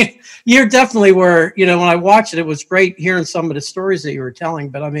 I mean, you definitely were, when I watched it, it was great hearing some of the stories that you were telling.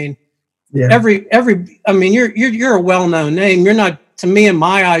 But I mean, you're a well-known name. You're not, to me, in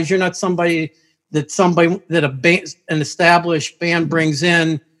my eyes, you're not somebody that an established band brings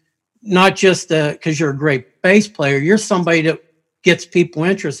in, not just because you're a great bass player. You're somebody that gets people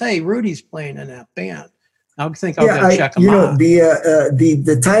interest. Hey, Rudy's playing in that band. I think I'll go check them out.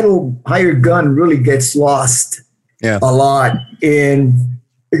 The title Hired Gun really gets lost a lot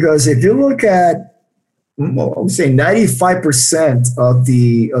because if you look at, I would say 95% of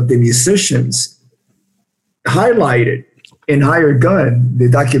the musicians highlighted in Hired Gun, the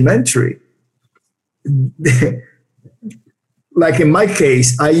documentary. Like in my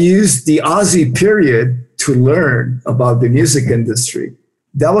case, I used the Ozzy period to learn about the music industry.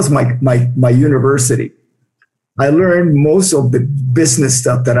 That was my university. I learned most of the business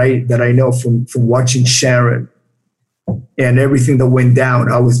stuff that I know from watching Sharon and everything that went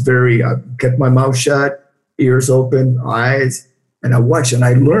down. I kept my mouth shut, ears open, eyes, and I watched, and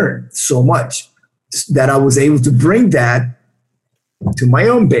I learned so much that I was able to bring that to my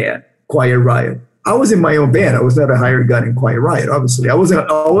own band, Quiet Riot. I was in my own band. I was not a hired gun in Quiet Riot, obviously. I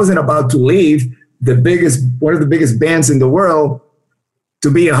wasn't about to leave one of the biggest bands in the world to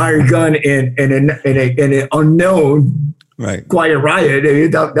be a hired gun in an unknown Quiet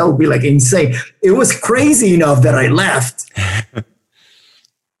Riot. That would be like insane. It was crazy enough that I left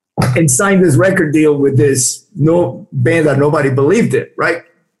and signed this record deal with this band that nobody believed in, right?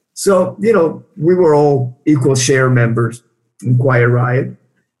 So, we were all equal share members in Quiet Riot.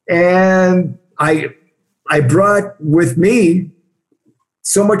 And I brought with me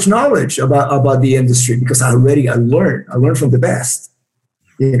so much knowledge about the industry because I learned from the best.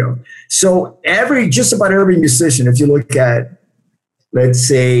 So just about every musician, if you look at, let's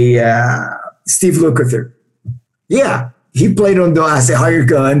say, Steve Lukather, he played as a hired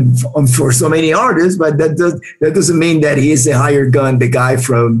gun for so many artists, but that doesn't mean that he is a hired gun, the guy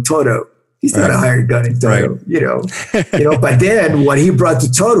from Toto. He's not a hired gun in Toto, But then what he brought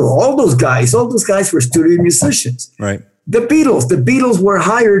to Toto, all those guys were studio musicians. Right. The Beatles were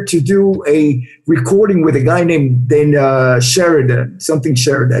hired to do a recording with a guy named Sheridan, Tony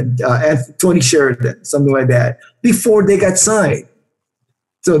Sheridan, something like that, before they got signed.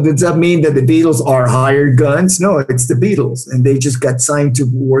 So does that mean that the Beatles are hired guns? No, it's the Beatles, and they just got signed to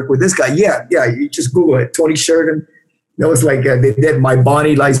work with this guy. Yeah, you just Google it, Tony Sheridan. That was like they did My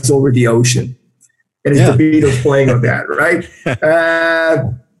Bonnie Lies Over the Ocean, and it's the Beatles playing on that, right?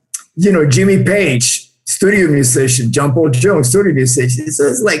 Jimmy Page, studio musician, John Paul Jones, studio musician. So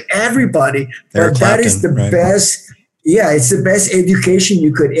it's like everybody. That is the best. Yeah, it's the best education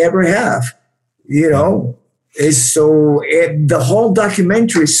you could ever have. The whole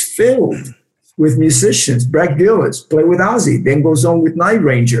documentary is filled with musicians. Brad Gillis played with Ozzy, then goes on with Night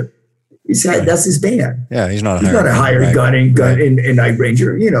Ranger. That's his band. Yeah, he's not a hired gun in Night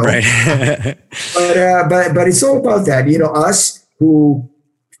Ranger, Right. but it's all about that. Us who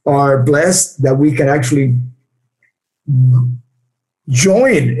are blessed that we can actually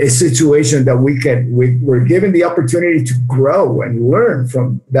join a situation that we're given the opportunity to grow and learn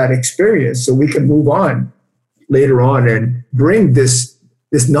from that experience, so we can move on later on and bring this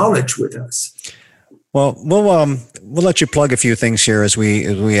knowledge with us. Well, we'll let you plug a few things here as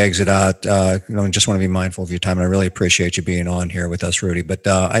we exit out. Just want to be mindful of your time, and I really appreciate you being on here with us, Rudy. But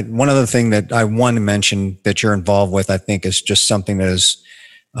one other thing that I want to mention that you're involved with, I think, is just something that is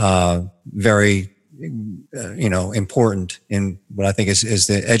very important in what I think is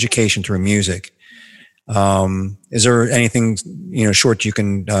the education through music. Is there anything, short you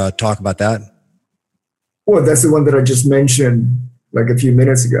can talk about that? Well, that's the one that I just mentioned like a few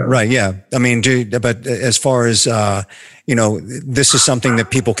minutes ago. Right. Yeah. I mean, but as far as, this is something that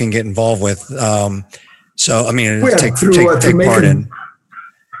people can get involved with. So, I mean, take part in.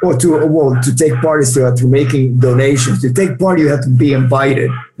 Or to take part is through making donations. To take part, you have to be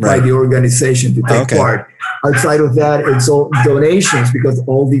invited by the organization to take part. Outside of that, it's all donations, because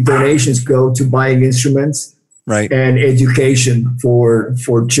all the donations go to buying instruments and education for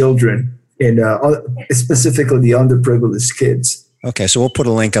children, and specifically the underprivileged kids. Okay, so we'll put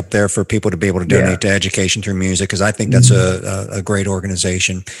a link up there for people to be able to donate to education through music, because I think that's a great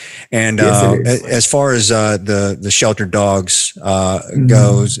organization. And as far as the Sheltered Dogs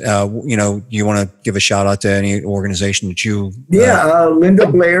goes, you want to give a shout out to any organization that you? Linda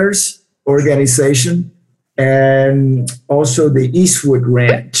Blair's organization, and also the Eastwood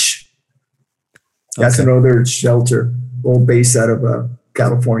Ranch. That's another shelter, all based out of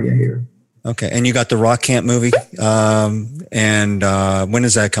California here. Okay, and you got the Rock Camp movie, and when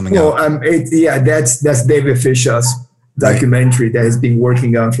is that coming out? That's David Fishaw's documentary that has been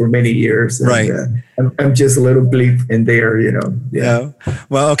working on for many years. And, I'm just a little bleep in there, Yeah.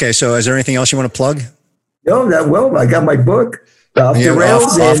 Well, okay. So, is there anything else you want to plug? No, I got my book, Off the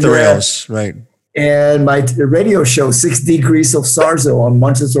Rails. Off the Rails, right. And my radio show, 6 Degrees of Sarzo, on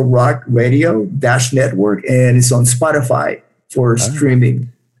Monsters of Rock Radio Network, and it's on Spotify for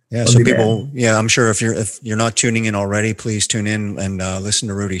streaming. Yeah, so people, I'm sure if you're not tuning in already, please tune in and listen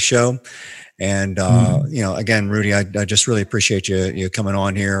to Rudy's show. And again, Rudy, I just really appreciate you coming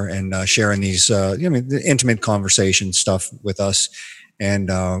on here and sharing these the intimate conversation stuff with us. And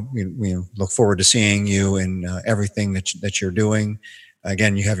we look forward to seeing you in everything that you're doing.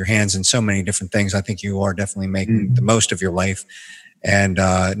 Again, you have your hands in so many different things. I think you are definitely making the most of your life. And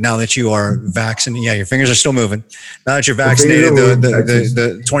now that you are vaccinated, your fingers are still moving. Now that you're vaccinated,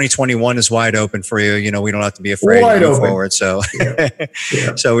 the 2021 is wide open for you. We don't have to be afraid to move forward. So,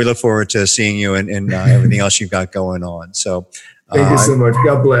 so we look forward to seeing you and everything else you've got going on. So, thank you so much.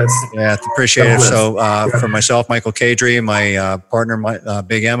 God bless. Yeah, appreciate it. So, for myself, Michael Kadri, and my partner,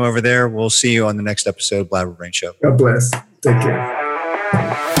 Big M over there, we'll see you on the next episode of Blabber Brain Show. God bless. Take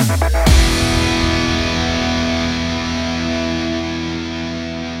care.